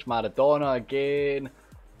 Sturridge, Maradona again,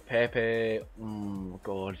 Pepe,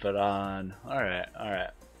 God, Varane. Alright,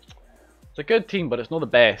 alright. It's a good team, but it's not the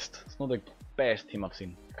best. It's not the best team I've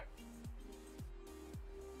seen.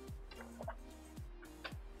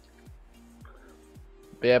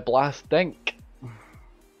 But yeah, Blastink.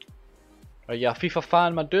 Are you a FIFA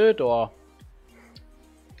fan, my dude, or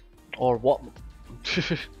what?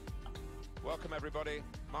 Welcome everybody.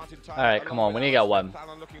 Alright, come on, we need to get one.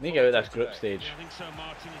 We need to get out of this group stage. I think so,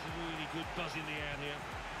 Martin. There's a really good buzz in the air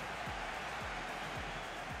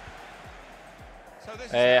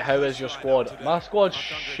here. How is your squad? My squad's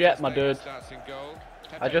shit, my dude.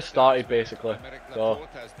 I just started basically, so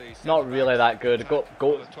not really that good. I've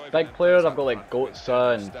got big players. I've got like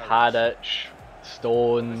Goetze and Tadic,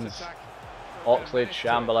 Stones, Oxlade,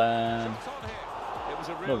 Chamberlain.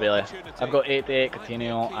 Not really. I've got 88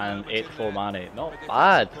 Coutinho and 84 Mane. Not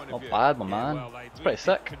bad, my man. It's pretty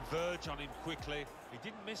sick. Converge on him quickly. He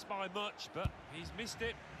didn't miss by much, but he's missed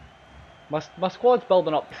it. My squad's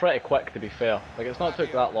building up pretty quick, to be fair. Like, it's not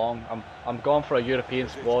took that long. I'm going for a European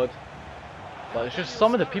squad, but it's just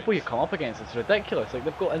some of the people you come up against. It's ridiculous. Like,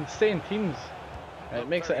 they've got insane teams, and it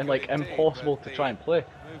makes it like impossible to try and play.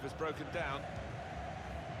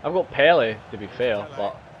 I've got Pele, to be fair,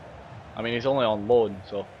 but I mean he's only on loan,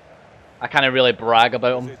 so I can't really brag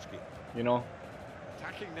about him, you know.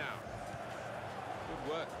 Attacking now.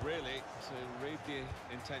 Good work, really, to read the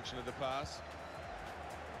intention of the pass.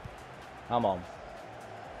 Come on.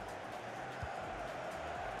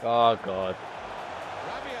 Oh god.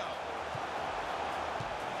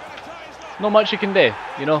 Not much you can do,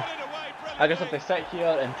 you know. I guess if they sit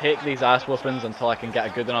here and take these ass whoopings until I can get a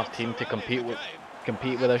good enough team to compete with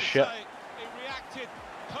this shit.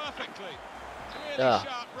 Ugh.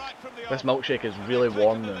 This milkshake is really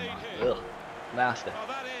warm now, man. Ugh. Nasty.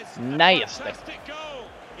 Nasty.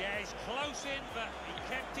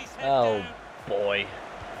 Oh boy.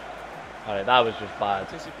 Alright, that was just bad.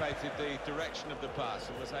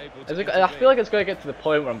 I feel like it's going to get to the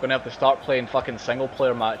point where I'm going to have to start playing fucking single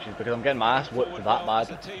player matches because I'm getting my ass whooped that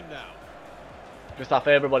bad. Just off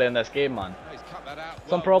everybody in this game, man.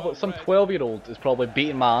 Some 12-year-old is probably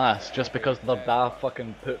beating my ass just because they're that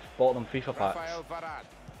fucking bought them FIFA packs.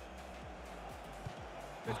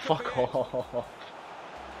 Fuck off.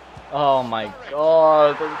 Oh my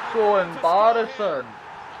god, it's so embarrassing.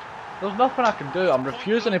 There's nothing I can do. I'm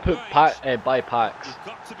refusing to buy packs.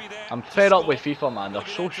 I'm fed up with FIFA, man. They're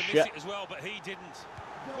so shit.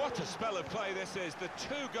 What a spell of play this is. The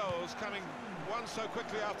 2 goals coming one so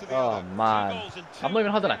quickly after the other. Oh man, I've not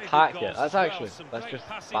even had an attack yet. That's just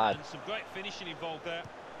bad. Some great finishing involved there.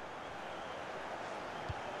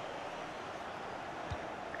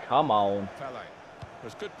 Come on.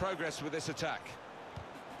 There's good progress with this attack.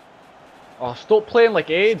 Oh, stop playing like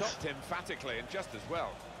AIDS. Stopped emphatically and just as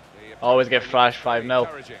well. Always get thrashed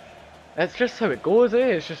 5-0. It's just how it goes, eh?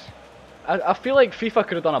 It's just I feel like FIFA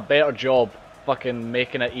could have done a better job fucking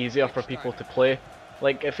making it easier for people to play.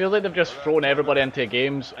 Like, it feels like they've just thrown everybody into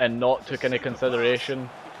games and not took into consideration,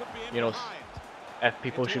 you know, if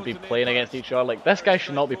people should be playing against each other. Like, this guy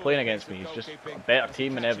should not be playing against me. He's just a better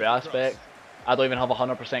team in every aspect. I don't even have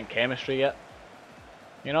 100% chemistry yet.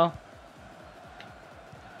 You know?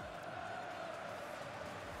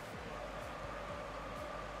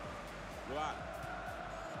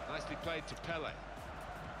 Nicely played to Pele.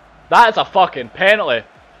 That is a fucking penalty.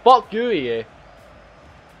 Fuck you, EA. In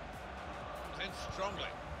strongly.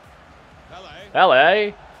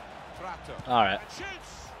 Pele. Alright.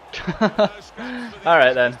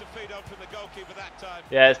 Alright then.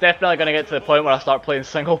 Yeah, it's definitely going to get to the point where I start playing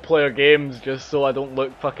single player games just so I don't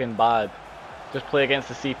look fucking bad. Just play against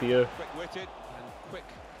the CPU. Quick-witted and quick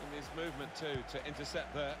in his movement too to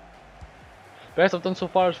intercept there. Best I've done so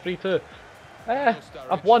far is 3-2.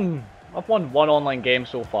 I've won one online game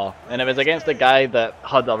so far, and it was against a guy that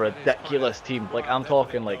had a ridiculous team. Like, I'm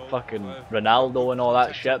talking like fucking Ronaldo and all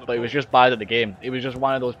that shit, but he was just bad at the game. He was just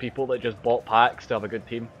one of those people that just bought packs to have a good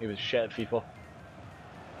team. He was shit at FIFA.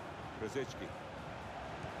 There's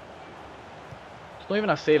not even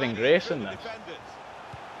a saving grace in this.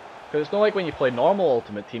 Because it's not like when you play normal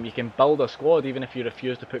Ultimate Team, you can build a squad even if you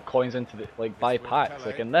refuse to put coins into the, like, buy packs.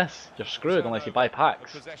 Like in this, you're screwed unless you buy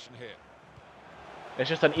packs. It's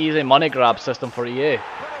just an easy money grab system for EA.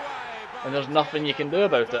 And there's nothing you can do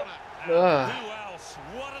about it. Ugh.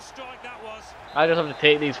 I just have to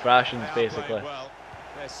take these thrashings, basically.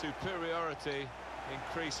 Their superiority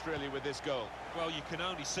increased really with this goal. Well, you can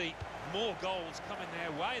only see more goals coming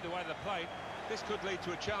their way, the way they played. This could lead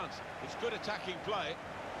to a chance. It's good attacking play.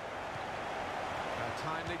 A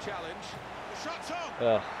timely challenge. The shot's on.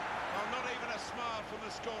 Well, not even a smile from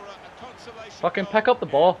the scorer. A consolation. Fucking pick up the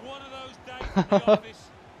ball.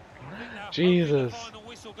 Jesus.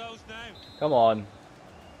 Come on.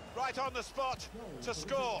 Right on the spot to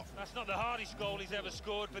score. That's not the hardest goal he's ever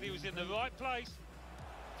scored, but he was in the right place.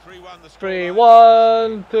 3-1 the score.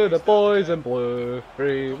 3-1 to the boys in blue.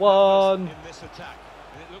 3-1. In this attack,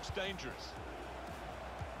 and it looks dangerous.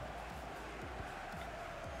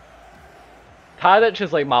 Tadic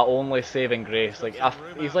is like my only saving grace. Like,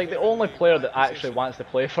 he's like the only player that actually wants to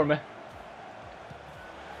play for me.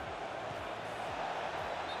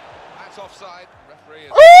 That's offside. Referee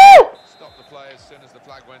has stopped the play as soon as the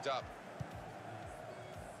flag went up.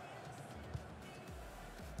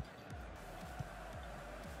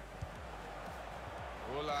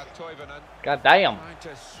 God damn. Trying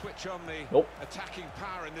to switch on the attacking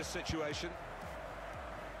power in this situation.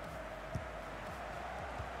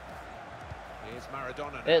 Here's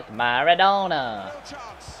Maradona now. It's Maradona.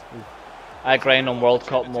 I grind on World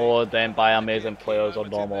Cup mode, then buy amazing players or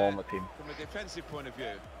normal on the team. From a defensive point of view.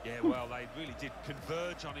 Yeah, well, they really did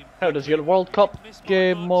converge on him. How does your World Cup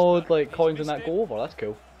game mode, like coins and that, go over? That's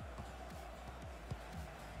cool.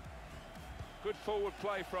 Good forward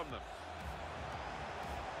play from them.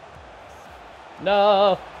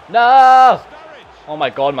 No! No! Oh my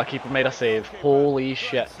god, my keeper made a save. Holy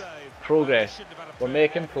shit. Progress. We're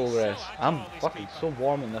making progress. I'm fucking so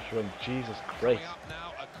warm in this room. Jesus Christ.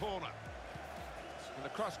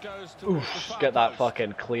 Oof, get that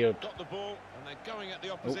fucking cleared. Got the ball and they're going at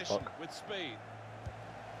the opposition with speed.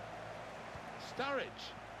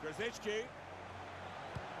 Sturridge. Grzycki.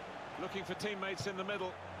 Looking for teammates in the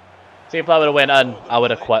middle. See, if I would have went in, I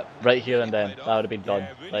would have quit right here and then. That would have been done.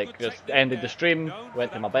 Like, just ended the stream,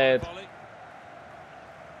 went to my bed.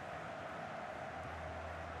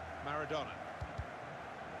 Maradona.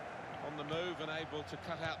 On the move and able to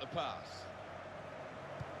cut out the pass.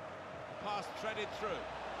 Pass threaded through.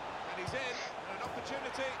 And he's in. An opportunity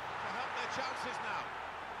to help their chances now.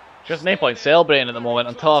 Just no point celebrating at the moment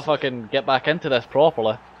until I fucking get back into this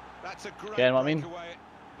properly. That's a great Getting what I mean? breakaway.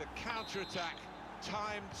 The counter-attack,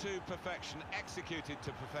 timed to perfection, executed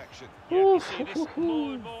to perfection. Yeah, you see this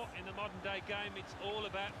more and more in the modern day game. It's all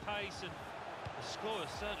about pace, and the score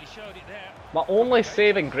certainly showed it there. My only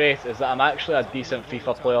saving grace is that I'm actually a decent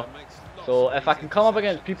FIFA player. So if I can come up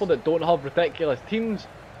against people that don't have ridiculous teams,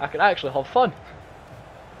 I can actually have fun.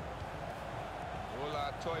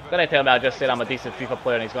 Then I tell me I just said I'm a decent FIFA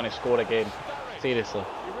player and he's going to score again. Seriously.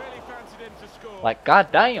 Like,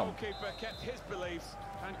 goddamn.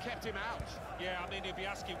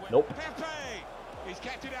 Nope. He's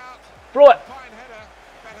kept it out. Throw it. Fine header,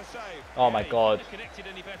 better save. Oh my god.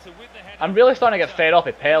 I'm really starting to get fed up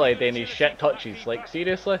with Pele doing these shit touches. Like,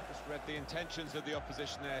 seriously? Just read the intentions of the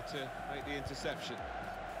opposition there to make the interception.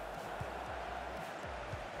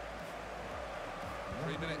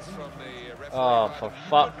 3 minutes from the referee. Oh, for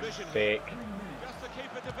fuck's sake. Just the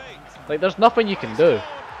keeper to beat. Like, there's nothing you can do.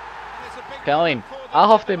 I mean, I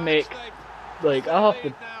have to make, like, I have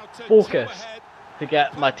to focus to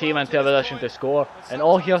get my team into a position to score, and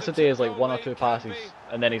all he has to do is like 1 or 2 passes,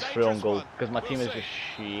 and then he's through on goal, because my team is just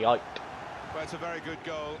shite. Well, it's a very good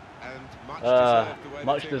goal, and much deserved. The way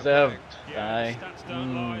Much the team are deserved. playing.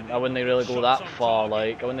 Aye. I wouldn't really go that far,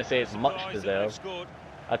 like, I wouldn't say it's much deserved.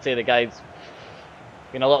 I'd say the guy's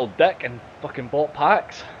been a little dick and fucking bought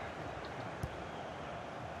packs.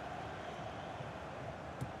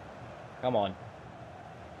 Come on.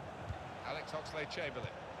 Alex Oxlade-Chamberlain.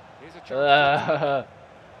 Here's a chance.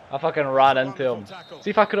 I fucking ran into him. See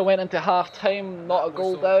if I could have went into half time, not a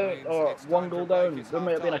goal down, or 1 goal down, there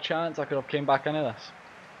might have been a chance I could have came back into this.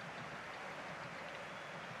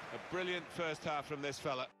 A brilliant first half from this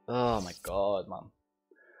fella. Oh my god, man.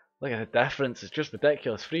 Look at the difference, it's just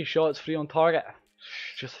ridiculous. 3 shots, 3 on target.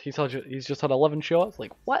 He's just had 11 shots,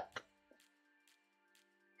 like what?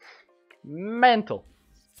 Mental.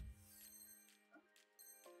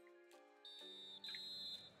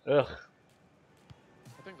 Ugh.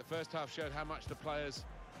 I think the first half showed how much the players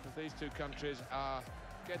of these two countries are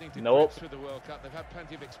getting to Nope. grips with the World Cup. They've had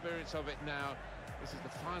plenty of experience of it now. This is the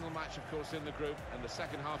final match, of course, in the group, and the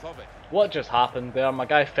second half of it. What just happened there? My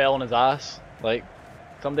guy fell on his ass. Like,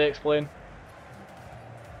 somebody explain.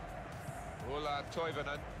 Ola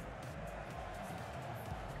Toivonen.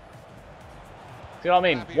 See what I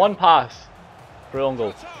mean? 1 pass for own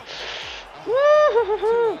goal. Too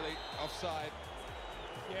early, offside.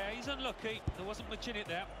 Yeah, he's unlucky. There wasn't much in it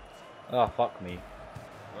there. Oh, fuck me.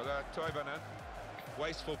 Ola Toivonen.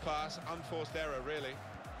 Wasteful pass, unforced error, really.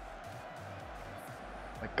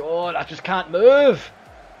 My god, I just can't move!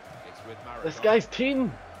 It's with Maradona. This guy's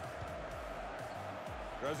team!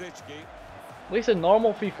 Grzycki. At least in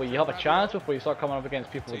normal FIFA you have a chance before you start coming up against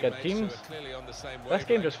people with good teams. This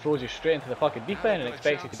game just throws you straight into the fucking deep end and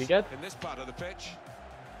expects you to be good. In this part of the pitch.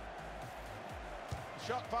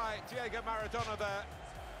 Shot by Diego Maradona there.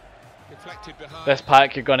 Deflected behind. This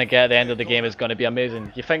pack you're gonna get at the end of the game is gonna be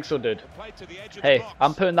amazing. You think so, dude? Hey,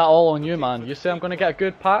 I'm putting that all on you, man. You say I'm gonna get a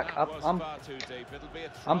good pack?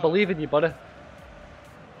 I'm believing you, buddy.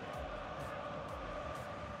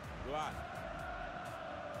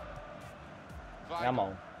 Come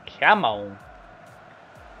on. Come on.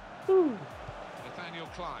 Woo. Nathaniel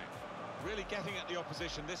Klein really getting at the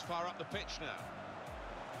opposition this far up the pitch now.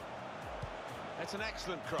 That's an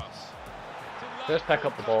excellent cross. Just pick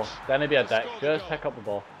up the ball. Then be a dick. Just pick up the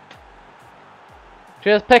ball.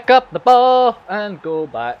 Just pick up the ball and go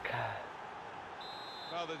back.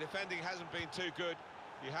 Well, the defending hasn't been too good,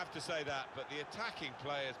 you have to say that, but the attacking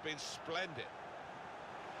play has been splendid.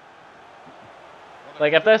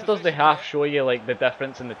 Like, if this does the half show you like the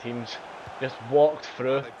difference in the teams, just walked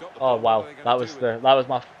through. Oh wow, that was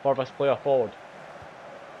my furthest player forward.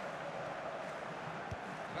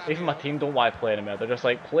 Even my team don't want to play anymore. They're just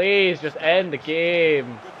like, please, just end the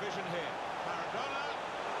game. Good vision here. Maradona.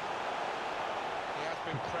 He has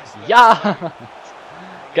been pressed there. Yeah,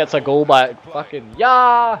 gets a goal back. Fucking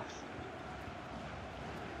yeah.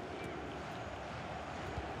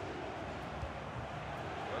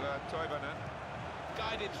 Toivonen.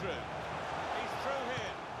 Guided through. He's through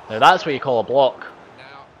here. Now that's what you call a block.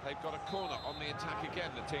 Now they've got a corner on the attack again,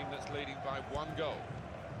 the team that's leading by 1 goal.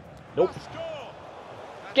 Nope.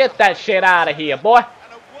 Get that shit out of here, boy. And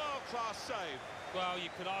a Well, you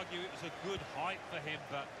could argue it was a good height for him,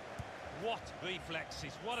 but what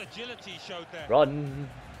reflexes, what agility he showed there. Run.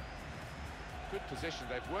 Good position.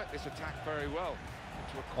 They've worked this attack very well.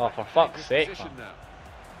 Oh, for fuck's sake, man. Now.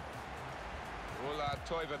 Ola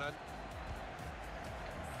Toivonen.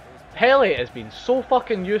 Pele has been so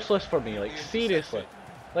fucking useless for me, like seriously.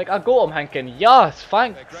 Like I got him thinking, yes,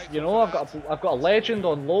 thanks. You know, I've got a legend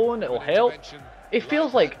on loan. It'll help. It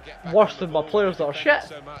feels like worse than my players that are shit.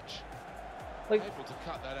 Like, able to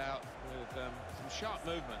cut that out with some sharp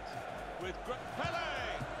movement. With Pele.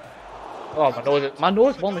 oh my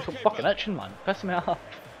nose won't be so fucking itching, man. Pissing me off.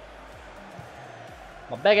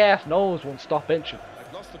 My big ass nose won't stop itching.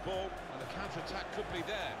 They've lost the ball, and the counter-attack could be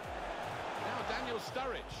there. Now Daniel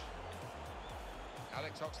Sturridge.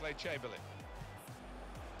 Alex Oxlade-Chamberlain.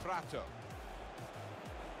 Prato.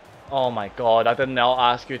 Oh my god, I did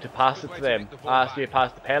not ask you to pass it to them. I asked you to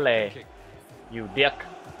pass to Pele. You dick.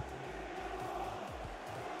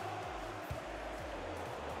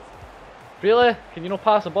 Really? Can you not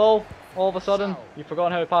pass the ball all of a sudden? You've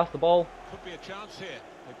forgotten how to pass the ball? Could be a chance here.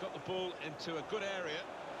 They've got the ball into a good area.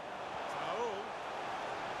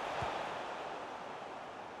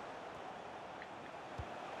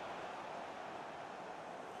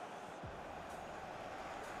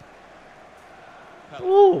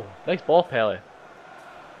 Ooh, nice ball, Pele.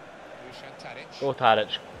 Go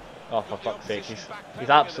Tadic. Oh, for fuck's sake, he's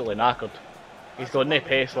absolutely knackered. He's got no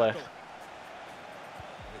pace left.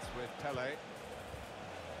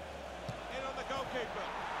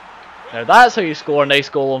 Now that's how you score a nice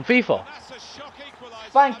goal on FIFA.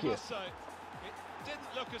 Thank you. It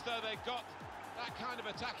didn't look as though they got that kind of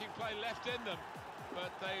attacking play left in them,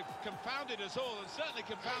 but they've confounded us all and certainly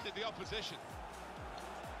confounded the opposition.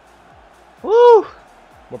 Woo!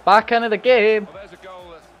 We're back into the game. Well, there's a goal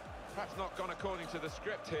that's perhaps not gone according to the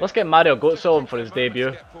script here. Let's get Mario Götze on for his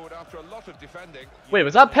debut. Wait,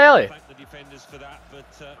 was that Pele?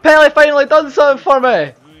 Pele finally done something for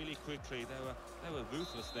me! Really quickly, they were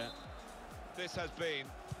ruthless there. This has been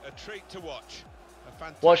a treat to watch.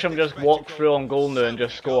 Watch him just walk through on goal now and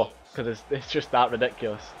just score, because it's just that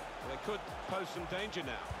ridiculous. They could pose some danger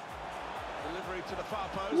now. Delivery to the far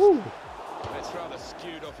post. Woo. It's rather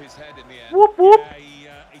skewed off his head in the end. Whoop whoop!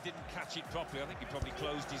 Yeah, he didn't catch it properly. I think he probably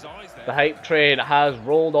closed his eyes there. The hype train has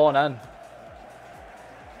rolled on in.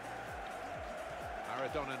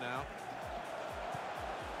 Maradona now.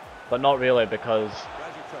 But not really, because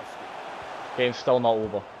game's still not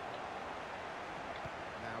over.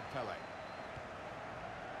 Now Pele.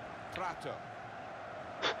 Prato.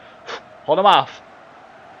 Hold him off.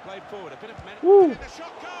 Played forward, a bit of minute. Woo. The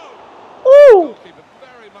shot go. Woo! Goalkeeper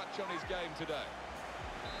very much on his game today.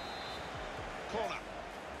 Corner.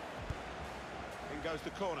 In goes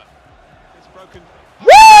the corner. It's broken.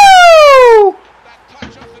 Woo! That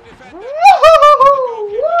touch off the defender. Woo!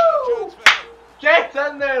 Get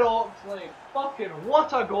in there, Oxley! Fucking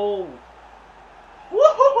what a goal!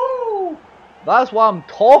 Woohoo! That's what I'm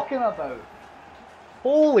talking about.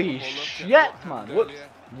 Holy shit, man!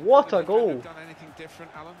 What a goal! Done anything different,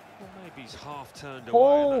 Alan? Well, maybe he's half turned away.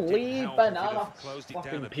 Holy banana closed it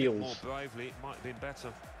fucking down a bit peels! more bravely, it might have been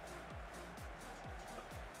better.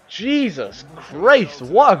 Jesus Christ,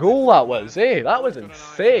 what a goal that was, eh? That was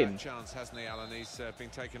insane. Chance, hasn't he, Alan? He's been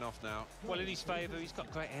taken off now. Well, in his favour, he's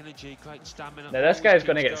got great energy, great stamina. Now this guy's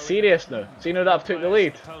going to get serious now. See now that I've took the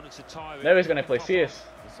lead. Now he's going to play serious.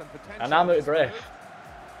 And I'm out of breath.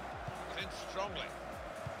 In strongly.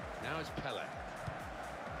 Now it's Pele.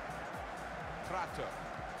 Prato.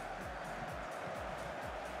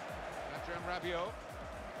 Adrian Rabiot.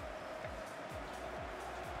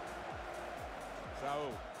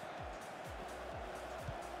 Saul.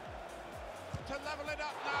 To level it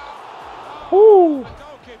up now. Woo. The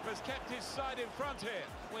goalkeeper's kept his side in front here.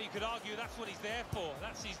 Well, you could argue that's what he's there for.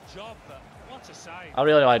 That's his job, but what a save. I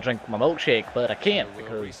really want to drink my milkshake, but I can't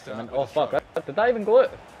because I mean, oh fuck, did that even go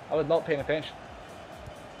out? I was not paying attention.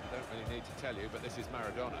 I don't really need to tell you, but this is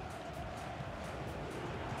Maradona.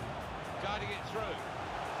 Guiding it through.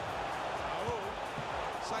 Oh,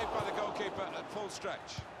 saved by the goalkeeper at full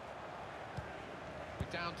stretch.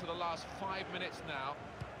 We're down to the last 5 minutes now.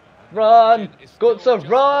 Run! Götze,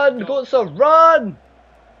 run! Götze, run!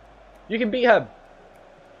 You can beat him.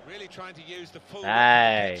 Really trying to use the full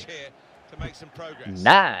Nice. pitch here to make some progress.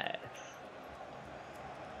 Nice.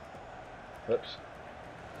 Oops.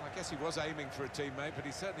 Well, I guess he was aiming for a teammate, but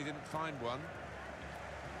he certainly didn't find one.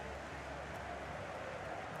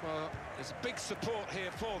 Well, there's a big support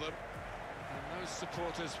here for them, and those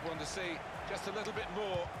supporters want to see just a little bit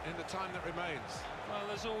more in the time that remains. Well,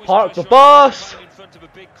 there's always Park the pressure bus! in front of a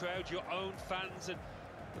big crowd, your own fans, and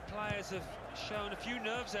the players have Showing a few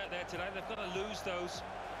nerves out there today. They've got to lose those.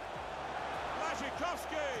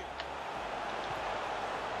 Lajikowski.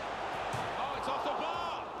 Oh, it's off the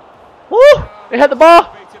bar. Woo! He hit the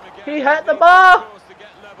bar! He hit the bar!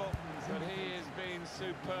 But he has been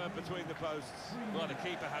superb between the posts. Well, the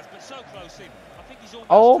keeper has, but so close in. I think he's almost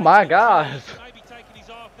Oh my taken it God! through, maybe taking his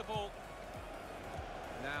eye off the ball.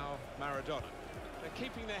 Now Maradona. They're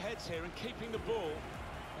keeping their heads here and keeping the ball.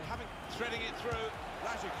 They haven't threading it through.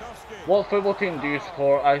 Lajikowski. What football team do you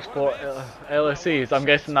support? I support LSEs. I'm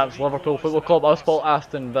guessing that's Liverpool Football Club. I support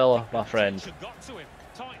Aston Villa, my friend.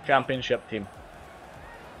 Championship team.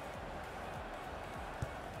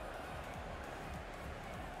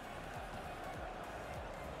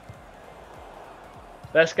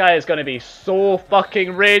 This guy is going to be so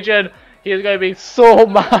fucking raging. He is going to be so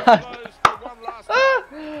mad.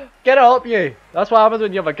 Get it up, you. That's what happens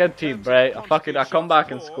when you have a good team, right? I come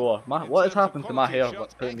back and score. What has happened to my hair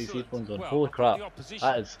putting these headphones on? Holy crap.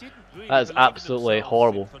 That is absolutely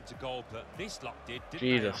horrible.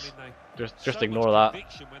 Jesus. Just ignore that.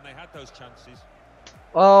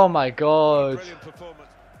 Oh my God.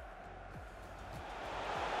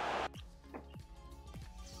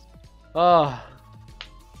 Oh.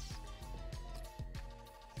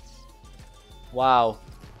 Wow.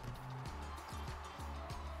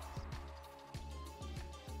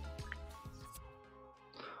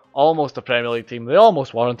 Almost a Premier League team. They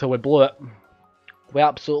almost were until we blew it. We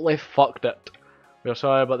absolutely fucked it. We're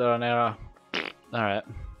sorry, but they're an error. Alright.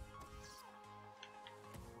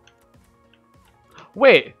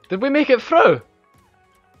 Wait, did we make it through?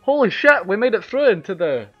 Holy shit, we made it through into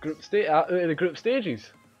the group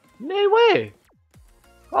stages. No way.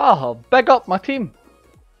 Oh, big up my team.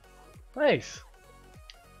 Nice.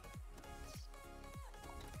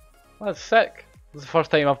 That's sick. This is the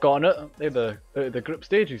first time I've gotten it out of the group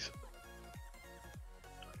stages.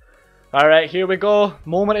 Alright, here we go.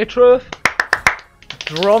 Moment of truth.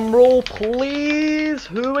 Drum roll, please.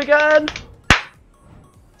 Who again?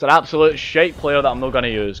 It's an absolute shite player that I'm not going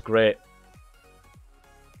to use. Great.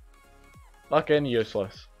 Fucking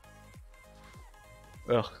useless.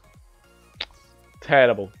 Ugh.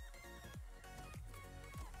 Terrible.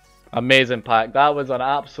 Amazing pack. That was an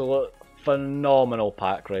absolute phenomenal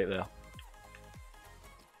pack right there.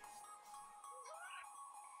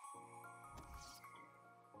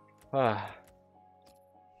 Ah.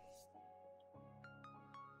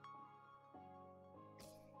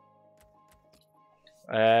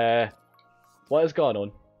 What is going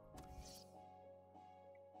on?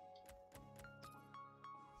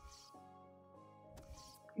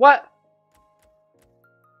 What?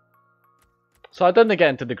 So I didn't get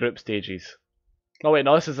into the group stages. Oh wait,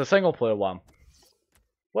 no, this is a single player one.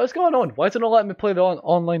 What is going on? Why is it not letting me play the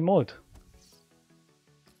online mode?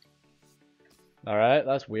 Alright,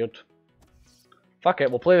 that's weird. Fuck it,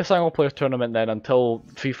 we'll play the single player tournament then until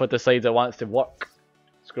FIFA decides it wants to work.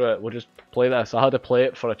 Screw it, we'll just play this. I had to play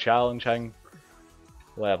it for a challenge thing.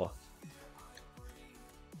 Whatever.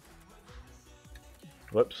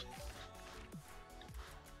 Whoops.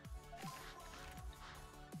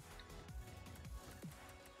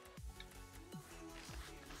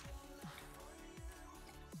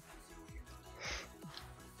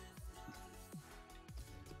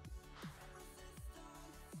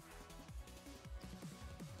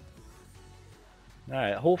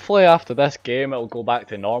 Alright, hopefully after this game it'll go back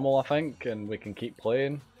to normal, I think, and we can keep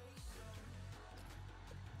playing.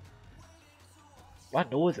 My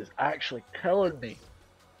nose is actually killing me.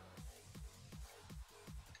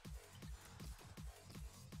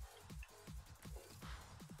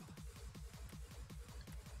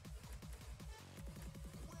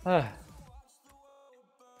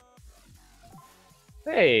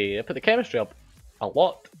 Hey, I put the chemistry up a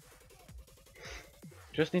lot.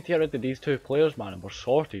 Just need to get rid of these two players, man, and we're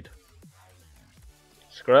sorted.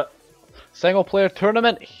 Screw it. Single player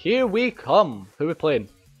tournament, here we come. Who are we playing?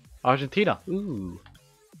 Argentina. Ooh.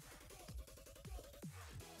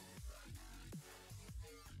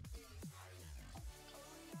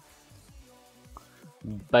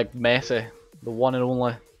 Big Messi, the one and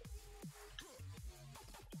only.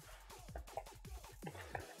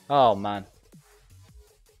 Oh man.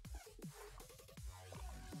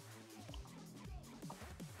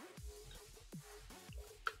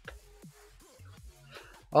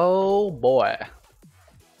 Oh boy.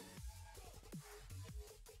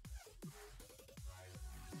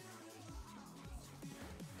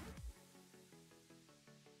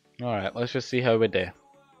 Alright, let's just see how we do.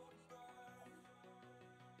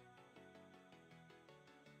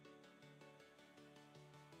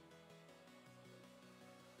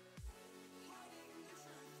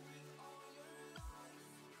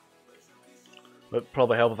 would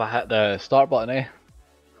probably help if I hit the start button, eh?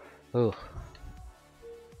 Ooh.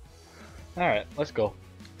 Alright, let's go.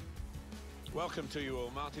 Welcome to you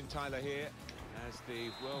all, Martin Tyler here, as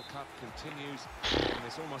the World Cup continues. In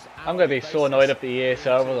this almost I'm going to be so annoyed if the EA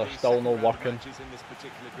servers are still not working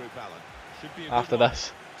after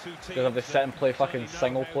this. Because I'll be sit and play fucking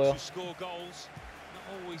single player. Score goals,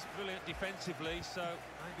 not always brilliant defensively, so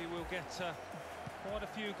maybe we'll get quite a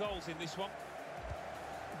few goals in this one.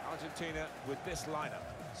 Argentina with this lineup.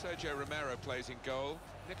 Sergio Romero plays in goal.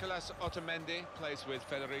 Nicolas Otamendi plays with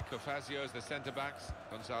Federico Fazio as the centre-backs.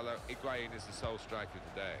 Gonzalo Higuain is the sole striker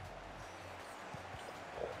today.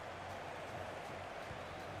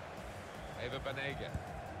 Eva Banega.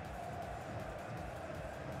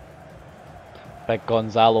 Big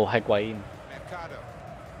Gonzalo Higuain. Mercado.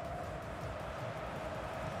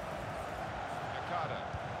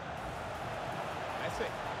 Messi.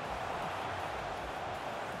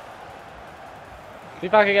 See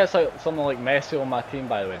if I could get something like Messi on my team,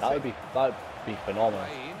 by the way. That'd be phenomenal.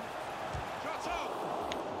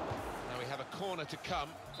 Now we have a corner to come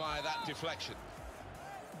via that deflection.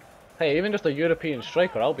 Hey, even just a European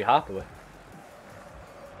striker, I'll be happy with.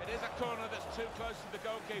 It is a corner that's too close to the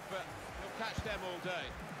goalkeeper. He'll catch them all day.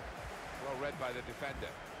 Well read by the defender.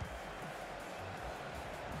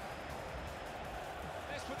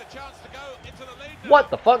 This with the chance to go into the lead now. What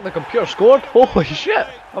the fuck? The computer scored? Holy shit!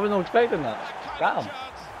 I was not expecting that. Damn.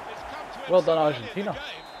 Well done, Argentina.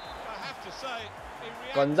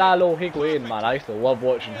 Gonzalo Higuain, man. I used to love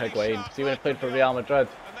watching Higuain. See when he played for Real Madrid?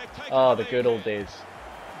 Oh, the good old days.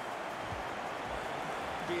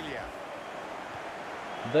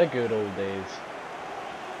 The good old days.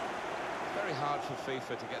 Very hard for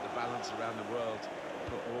FIFA to get the balance around the world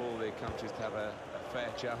for all the countries to have a fair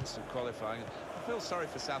chance of qualifying. I feel sorry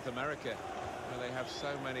for South America, where they have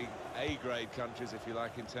so many A-grade countries, if you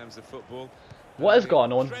like, in terms of football. What is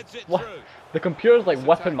going on? What? The computer's like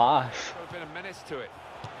whipping my ass. Been a menace to it.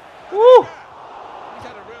 Woo!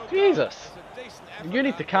 Jesus! You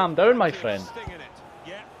need to calm down, my friend.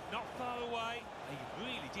 Yeah, not far away. He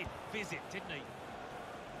really did visit, didn't he?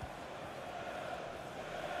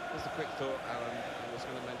 Just a quick thought, Alan. I was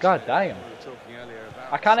going to mention God damn. we were talking earlier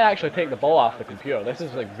about I can't actually take the ball off the computer. This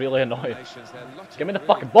is like really annoying. Give me the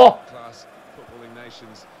fucking ball! Class footballing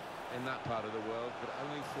nations in that part of the world, but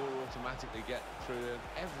only 4 automatically get through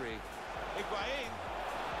every. Higuain,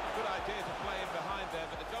 good idea to play in behind there,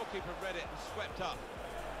 but the goalkeeper read it and swept up.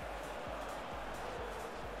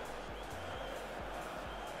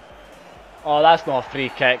 Oh, that's not a free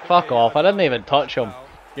kick. Fuck off. I didn't even touch him.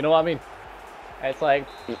 You know what I mean? It's like...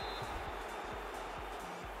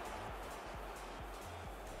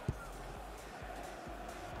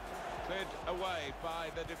 Cleared away by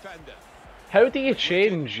the defender. How do you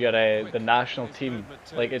change your the national team?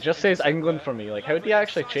 Like, it just says England for me. Like, how do you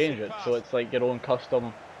actually change it so it's like your own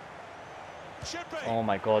custom? Oh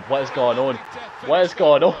my god, what is going on? What is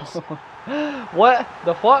going on? What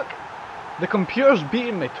the fuck? The computer's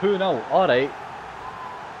beating me 2-0. Alright.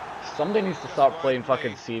 Somebody needs to start playing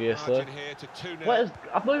fucking seriously. What is...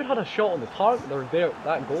 I've not even had a shot on the target. They're there.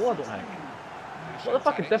 That goal, I don't think. What the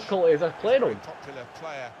fucking difficulty is this playing on? Popular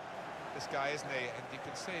player, this guy, isn't he? And you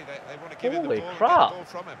can see they want to give him the Holy ball, crap! get the ball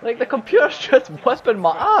from him. Like, the computer's just whipping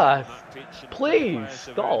my ass. Please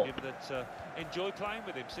stop. Enjoy playing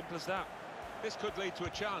with him. Simple as that. This could lead to a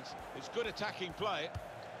chance. It's good attacking play.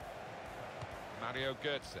 Mario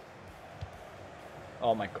Götze.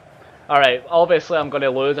 Oh my god. Alright, obviously I'm going to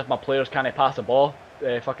lose if my players can't pass the ball.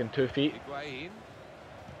 Fucking 2 feet. Higuain.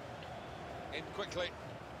 In quickly.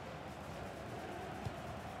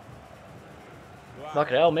 Wow.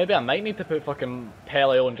 Fucking hell, maybe I might need to put fucking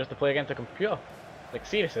Pele on just to play against a computer. Like,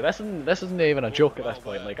 seriously, this isn't even a joke at this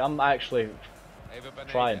point. Like, I'm actually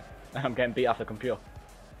trying. I'm getting beat off the computer.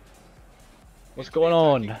 What's going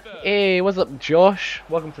on? Hey, what's up, Josh?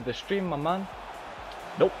 Welcome to the stream, my man.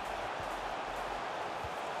 Nope.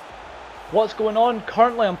 What's going on?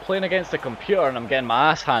 Currently I'm playing against a computer and I'm getting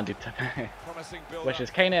my ass handed to me. Which is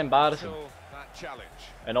kind of embarrassing.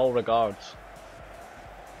 In all regards.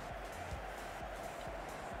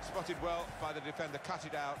 Spotted well by the defender, cut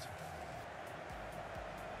it out.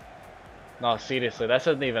 No, seriously, this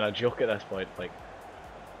isn't even a joke at this point. Like,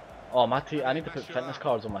 oh, my team. I need to put fitness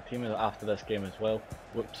cards on my team after this game as well.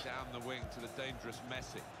 Whoops. Down the wing to the dangerous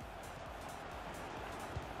Messi.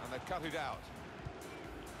 And they've cut it out.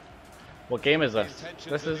 What game is this?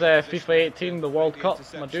 This is FIFA 18, the World Cup,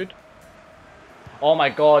 my dude. Oh my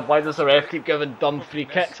god, why does the ref keep giving dumb free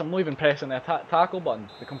kicks? I'm not even pressing the tackle button.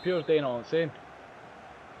 The computer's doing all it's saying.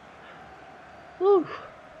 Whew.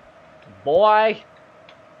 Boy,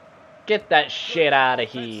 get that shit out of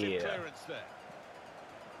here.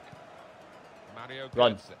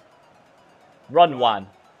 Run. Run, Juan.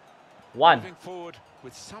 Juan. Moving forward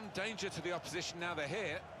with some danger to the opposition now they're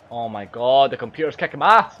here. Oh my god, the computer's kicking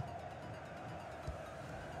my ass.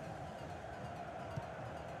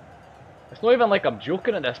 It's not even like I'm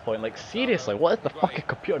joking at this point. Like, seriously, what is the fucking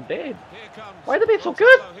computer doing? Why are they being so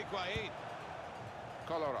good?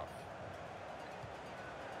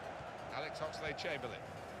 Alex Oxlade-Chamberlain.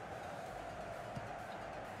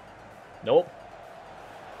 Nope.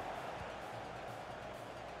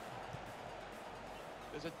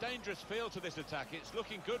 There's a dangerous feel to this attack. It's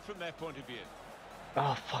looking good from their point of view.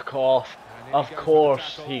 Oh, fuck off. Of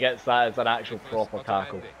course he gets that as an actual proper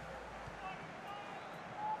tackle.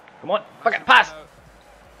 Come on, fuck it, pass!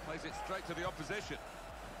 Plays it straight to the opposition.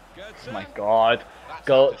 Oh my god.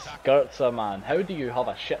 Gertzer, man. How do you have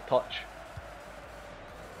a shit touch?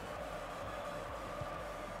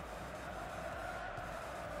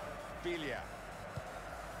 Bilia.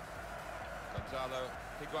 Gonzalo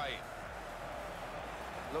Higuain.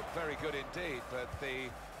 Looked very good indeed, but the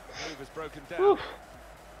move has broken down.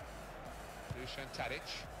 Dusan Tadic.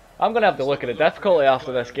 I'm gonna have to look at the difficulty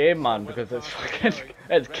after this game, man, because it's fucking,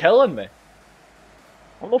 it's killing me.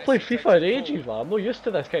 I've not played FIFA in ages, man. I'm not used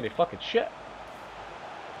to this kind of fucking shit.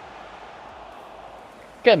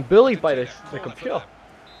 Getting bullied by the computer.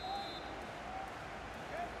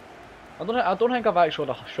 I don't think I've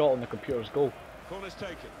actually had a shot on the computer's goal. Corner's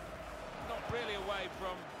taken. Not really away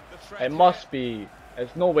from the threat. It must be.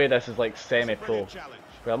 There's no way this is like semi-pro.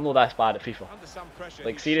 But I'm not that bad at FIFA. Under some pressure,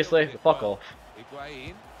 Like seriously, fuck off.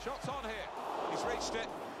 Higuain. Shots on here. He's reached it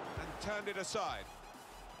and turned it aside.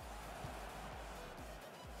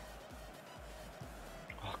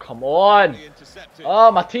 Oh, come on!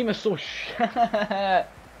 Oh, my team is so shit.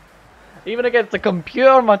 Even against the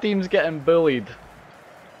computer, my team's getting bullied.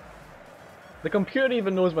 The computer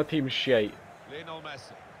even knows my team's shite. Lionel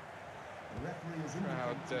Messi.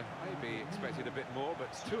 Crowd maybe expected a bit more, but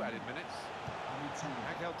it's 2 added minutes.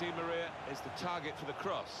 Angel Di Maria is the target for the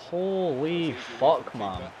cross. Holy fuck,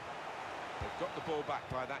 man. They've got the ball back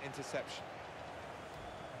by that interception.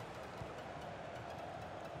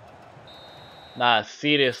 Nah,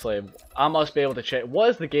 seriously. I must be able to check. What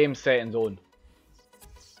is the game settings on?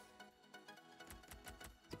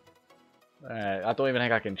 I don't even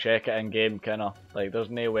think I can check it in game, kinda. Like, there's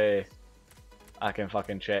no way I can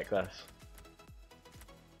fucking check this.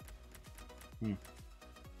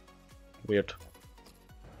 Weird.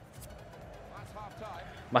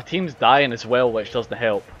 My team's dying as well, which doesn't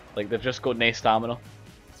help. Like, they've just got no stamina.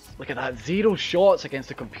 Look at that, 0 shots against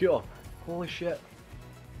the computer. Holy shit.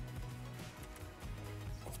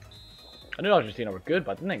 I knew Argentina were good,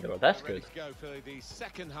 but I didn't think they were this good. Ready to go for the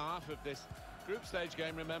second half of this group stage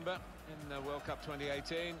game, remember, in the World Cup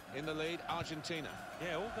 2018, in the lead, Argentina.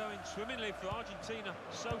 Yeah, all going swimmingly for Argentina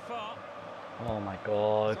so far. Oh my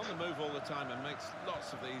god. He's on the move all the time and makes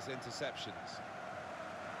lots of these interceptions.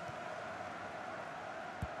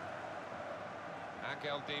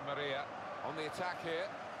 Angel Di Maria on the attack here.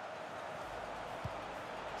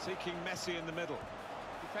 Seeking Messi in the middle.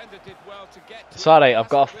 Defender did well to get to Sorry, I've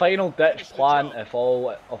got a final ditch plan if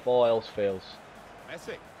all else fails.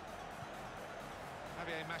 Messi.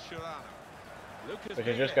 Javier Mascherano. Lucas Which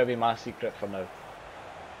is just going to be my secret for now.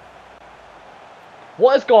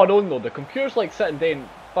 What is going on though? The computer's like sitting down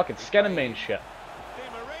fucking skinning me and shit. Di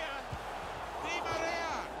Maria. Di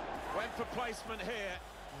Maria went for placement here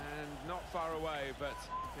and not far away, but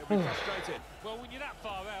he'll be frustrated. Well, when you're that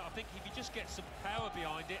far out, I think if you just get some power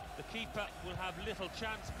behind it, the keeper will have little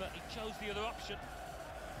chance, but he chose the other option.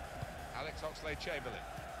 Alex Oxlade-Chamberlain.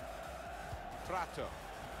 Prato.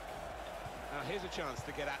 Now here's a chance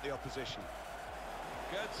to get at the opposition.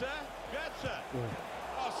 Götze.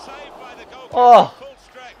 Oh, saved by the goalkeeper. Oh, Full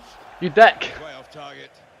stretch. you dick. Way off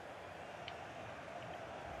target.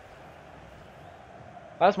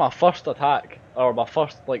 That's my first attack, or my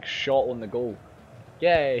first like shot on the goal.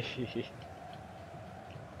 Yay!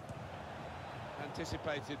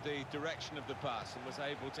 Anticipated the direction of the pass and was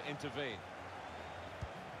able to intervene.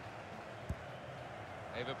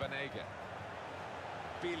 Eva Banega.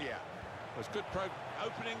 Bilia was good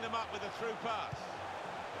opening them up with a through pass.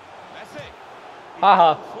 Messi.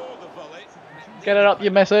 Haha. For the volley. Get it up,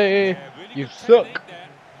 you Messi! Yeah, really You good suck! technique there,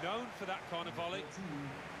 known for that kind of volley.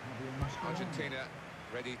 Argentina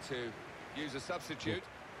ready to use a substitute.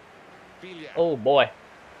 Bilia. Oh boy.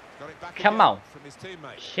 Got it back Come again on. from his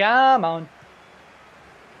teammate. Come on.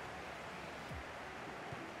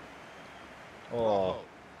 Oh.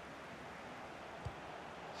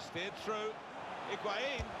 Steered through.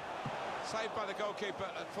 Higuain. Saved by the goalkeeper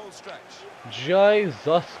at full stretch.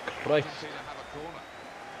 Jesus Christ. Argentina have a corner.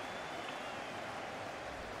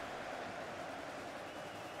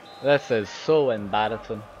 This is so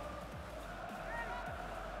embarrassing.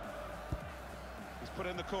 He's put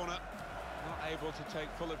in the corner, not able to take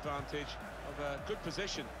full advantage of a good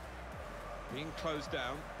position. Being closed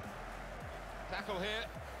down. Tackle here.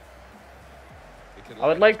 I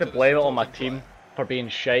would like to blame it on my team for being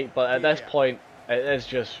shite, but at this point, it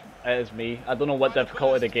is me. I don't know what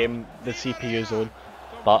difficulty the game the CPU's on,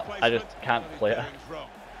 but I just can't play it.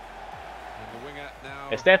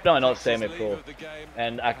 It's definitely not semi-pro,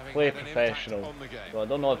 and I play professional, so I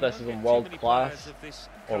don't know if this is on world class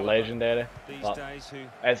or legendary, but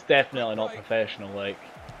it's definitely not professional. Like,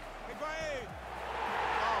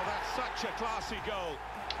 oh, that's such a classy goal.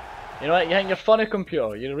 You know what? You think you're funny,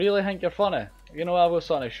 computer? You really think you're funny? You know what? I was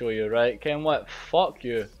trying to show you, right? Ken what? Fuck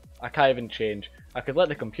you. I can't even change. I could let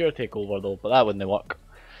the computer take over though, but that wouldn't work.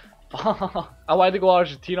 I wanted to go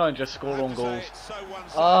Argentina and just score own goals.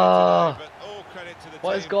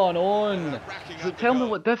 What is going on? Does it tell me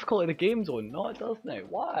what difficulty the game's on? No, it doesn't.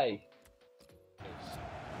 Why?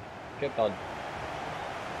 Get done.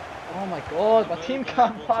 Oh my god, my team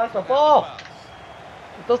can't pass the ball!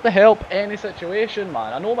 It doesn't help any situation,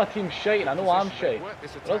 man. I know my team's shite and I know I'm shite.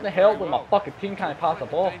 It doesn't help when my fucking team can't pass the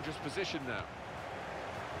ball.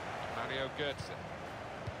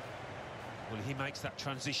 Well, he makes that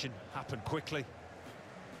transition happen quickly.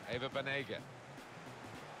 Eva Banega.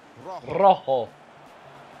 Rojo.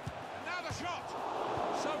 Now the shot.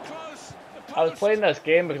 So close. I was playing this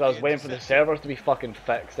game because I was waiting for the servers to be fucking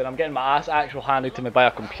fixed, and I'm getting my ass actual handed to me by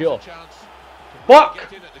a computer. Fuck!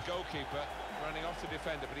 Get in at the goalkeeper, running off the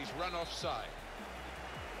defender, but he's run offside.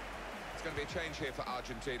 It's going to be a change here for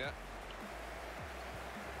Argentina.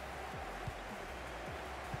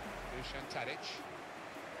 Dusan Tadic.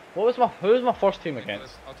 Who was my first team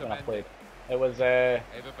against when I played? It was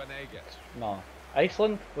no,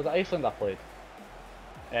 Iceland. Was it Iceland I played?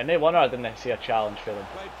 Yeah, no wonder I didn't see a challenge for them.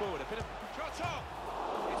 Played forward, a bit of shot off.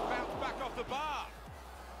 It's bounced back off the bar,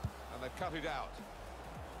 and they've cut it out.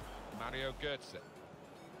 Mario Götze.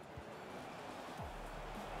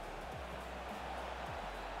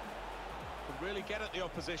 Could really get at the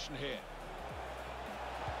opposition here.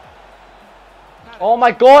 Oh my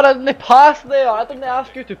god, I didn't pass there! I didn't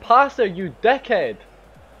ask you to pass there, you dickhead!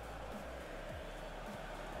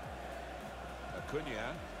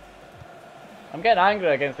 Acuna. I'm getting angry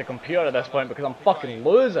against the computer at this point because I'm fucking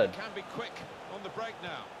losing. Can be quick on the break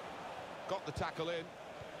now. Got the tackle in.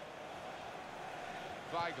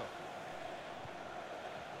 Weigl.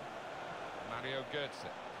 Mario Götze.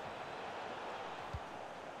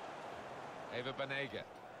 Eva Banega.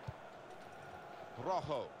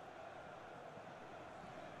 Rojo.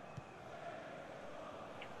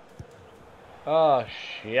 Oh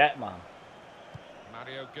shit, man.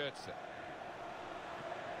 Mario Götze.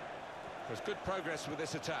 There's good progress with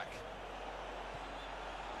this attack.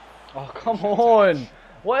 Oh come on!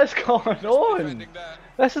 What is going on?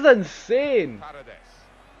 This is insane! Paredes.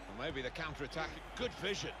 Well, maybe the counter-attack. Good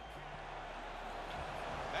vision.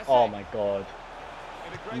 Oh my god.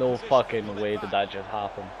 No fucking way did that just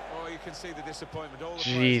happen. Oh, you can see the disappointment. All the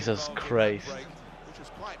Jesus Christ. break, which was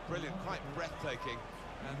quite brilliant, quite breathtaking.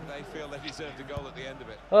 And they feel they deserved a goal at the end of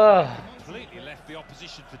it. Completely left the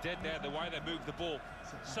opposition for dead there, the way they moved the ball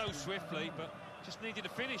so swiftly, but just needed a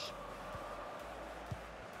finish.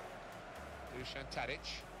 Dusan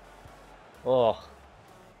Tadic. Oh.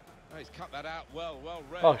 Oh, he's cut that out well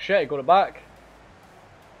read. Oh shit, he got it back.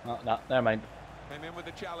 Oh, no, never mind. Came in with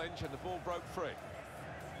the challenge and the ball broke free.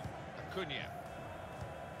 Acuna.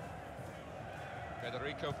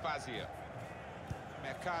 Federico Fazio.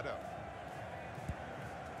 Mercado.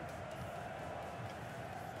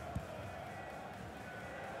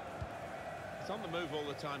 He's on the move all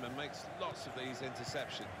the time and makes lots of these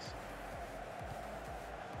interceptions.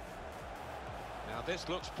 Now this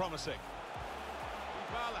looks promising.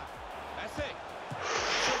 Ibala. Messi.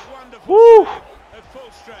 It's a wonderful save at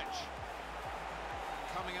full stretch.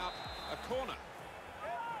 Coming up, a corner.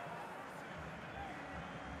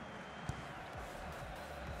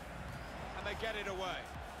 And they get it away.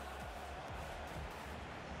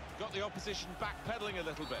 Got the opposition backpedaling a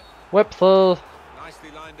little bit. Whipsel.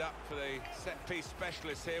 Nicely lined up for the set-piece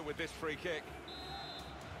specialist here with this free kick.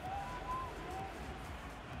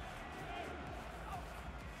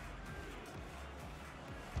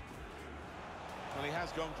 Well, he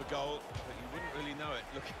has gone for goal, but you wouldn't really know it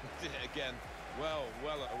looking at it again. Well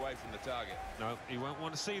away from the target. No, he won't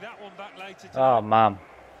want to see that one back later today. Oh man.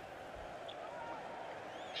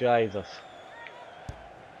 Jesus.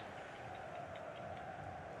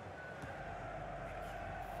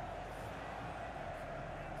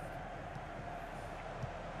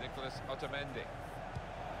 Otamendi.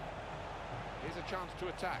 Here's a chance to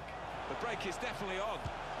attack. The break is definitely on.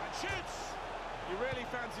 And shoots! You really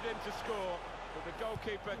fancied him to score, but the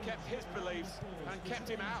goalkeeper kept his beliefs and kept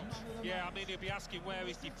him out. Yeah, I mean, he'll be asking where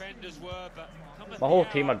his defenders were, but... My whole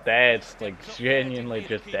team are dead, like genuinely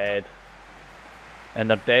just dead. And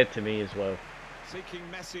they're dead to me as well. Seeking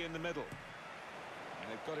Messi in the middle.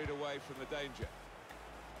 And they've got it away from the danger.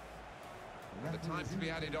 The time to be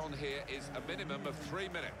added on here is a minimum of 3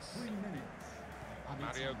 minutes. 3 minutes.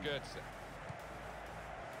 Mario Götze.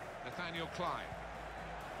 Nathaniel Klein.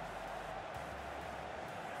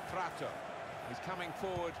 Prato. He's coming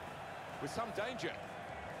forward with some danger.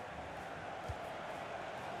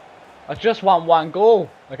 I just want one goal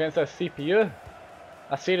against this CPU.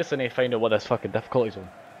 I seriously need to find out what this fucking difficulty's on.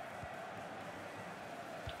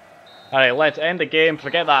 Alright, let's end the game.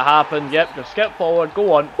 Forget that happened. Yep, just skip forward.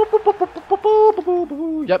 Go on.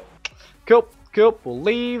 Yep. Cool. Cool. We'll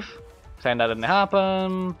leave. Pretend that didn't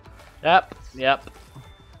happen. Yep. Yep.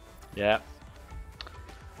 Yep.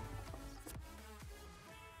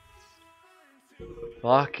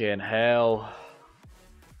 Fucking hell.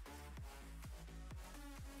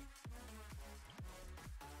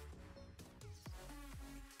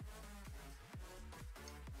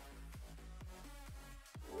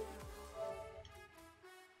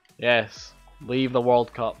 Yes, leave the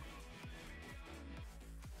World Cup.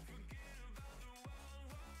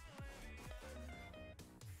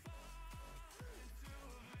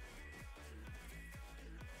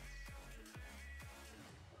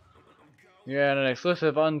 Yeah, and an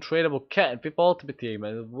exclusive untradeable kit in FIFA Ultimate Team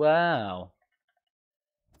as wow.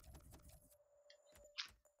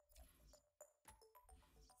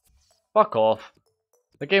 Fuck off.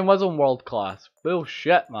 The game was on world class.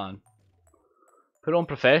 Bullshit, man. Put on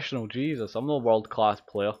professional, Jesus, I'm no world class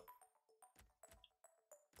player.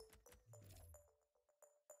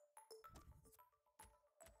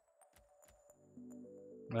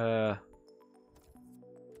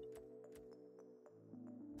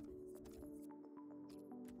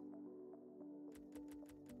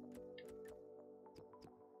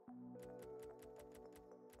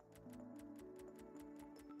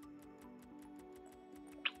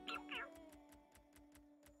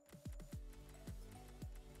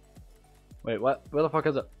 Wait, what? Where the fuck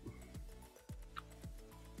is it?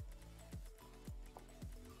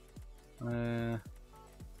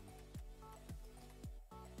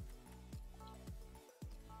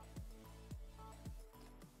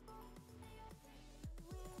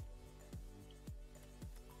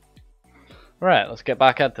 Right, let's get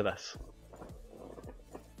back into this.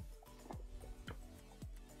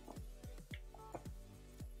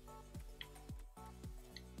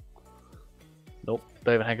 Nope,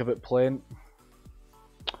 don't even think about playing.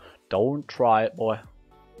 Don't try it, boy.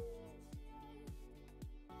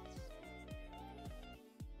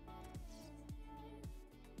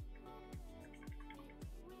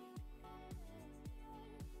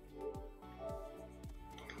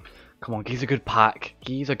 Come on, he's a good pack.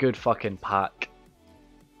 He's a good fucking pack.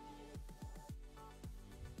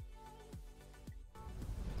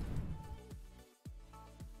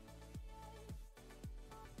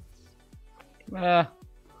 Yeah.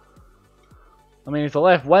 I mean, he's a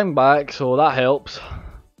left wing back, so that helps.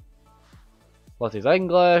 Plus he's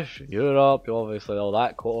English, Europe, obviously all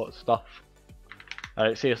that stuff.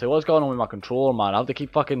 Alright, seriously, what's going on with my controller, man? I have to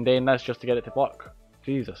keep fucking doing this just to get it to work.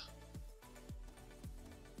 Jesus.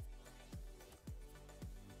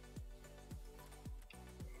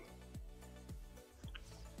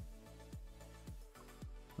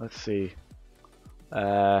 Let's see.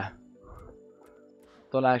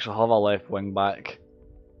 Don't actually have a left wing back.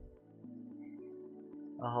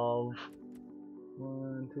 I have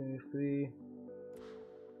 1, 2, 3.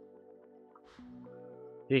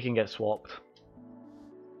 He can get swapped.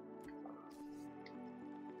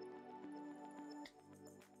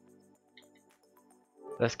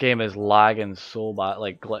 This game is lagging so bad,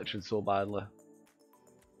 like glitching so badly.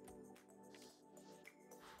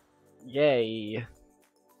 Yay!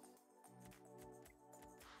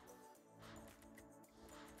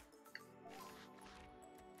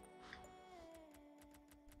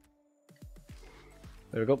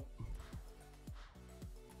 There we go.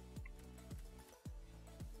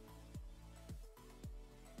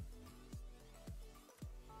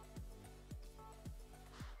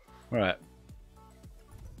 Right.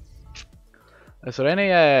 Is there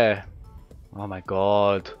any oh my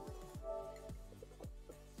god. Is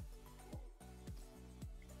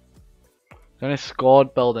there any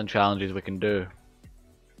squad building challenges we can do?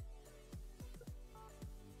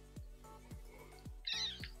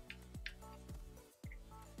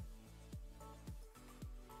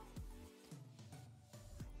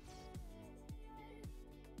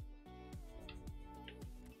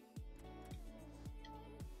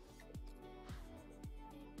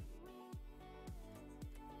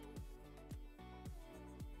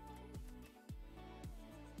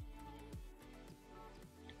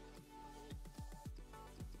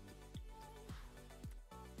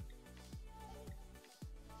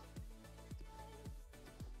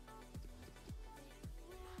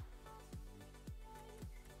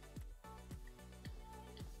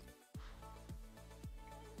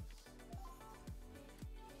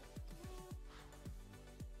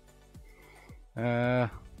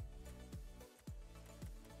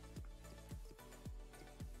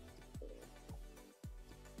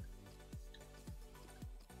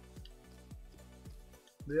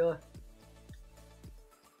 Really?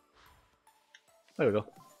 There we go.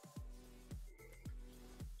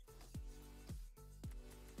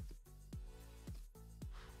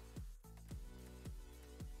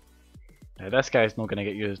 Yeah, this guy's not going to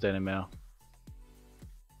get used anymore.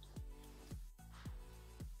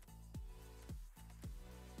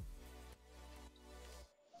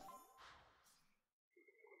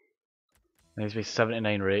 He needs to be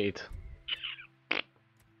 79 rated.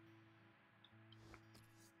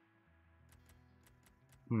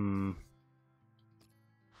 Hmm.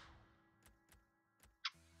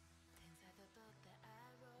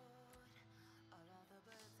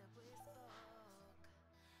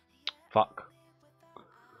 Fuck.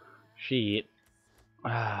 Shit.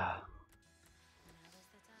 Ah.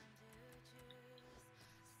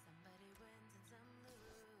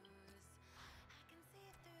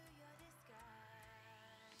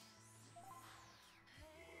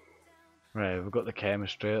 Right, we've got the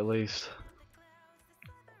chemistry at least.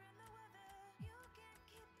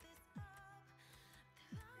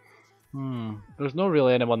 There's not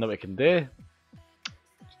really anyone that we can do.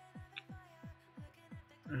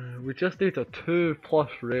 We just need a 2+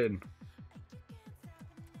 rating.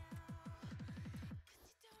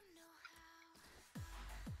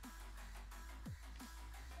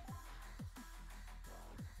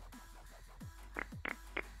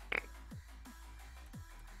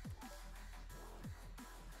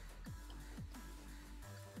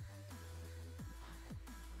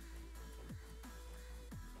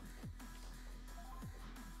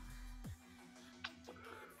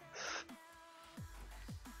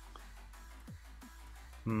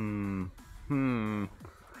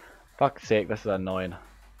 Fuck's sake, this is annoying.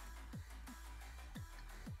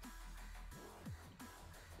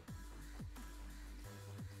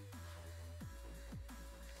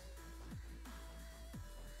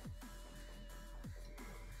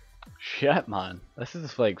 Shit, man. This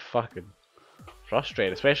is like fucking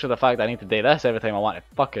frustrating, especially the fact that I need to do this every time I want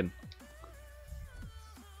to fucking...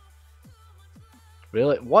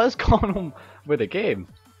 Really? What is going on with the game?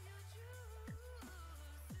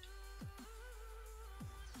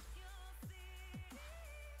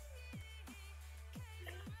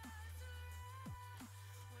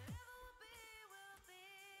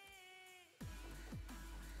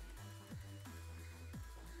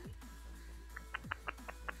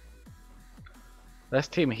 This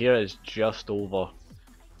team here is just over.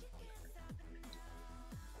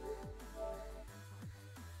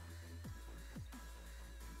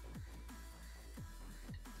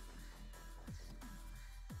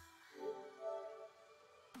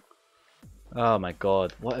 Oh my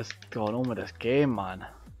god, what is going on with this game, man?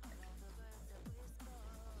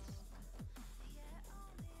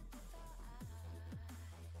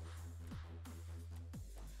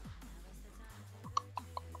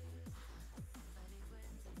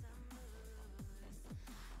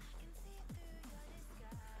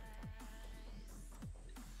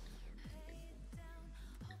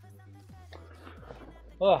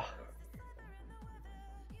 Oh.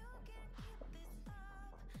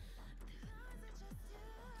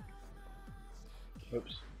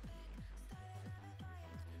 Oops.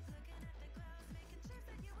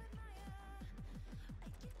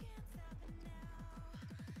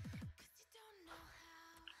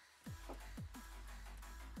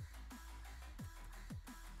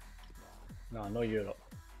 No, no Europe.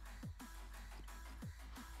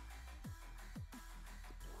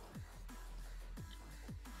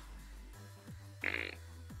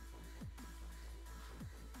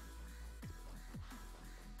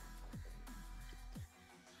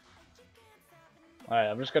 Alright,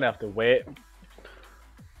 I'm just gonna have to wait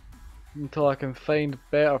until I can find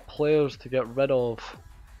better players to get rid of.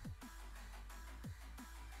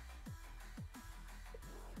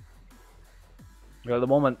 At the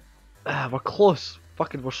moment, we're close.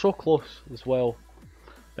 Fucking, we're so close as well.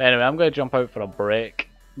 But anyway, I'm gonna jump out for a break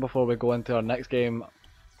before we go into our next game.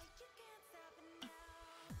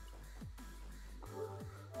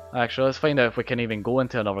 Actually, let's find out if we can even go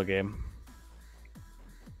into another game.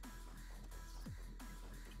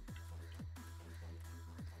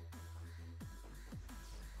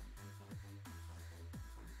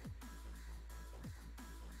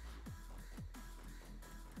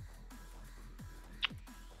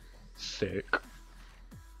 Sick.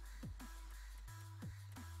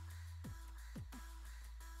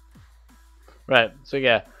 Right, so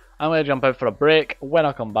yeah, I'm going to jump out for a break. When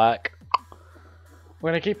I come back,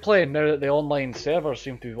 we're going to keep playing now that the online servers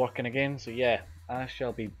seem to be working again, so yeah. I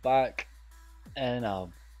shall be back in a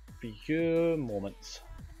few moments.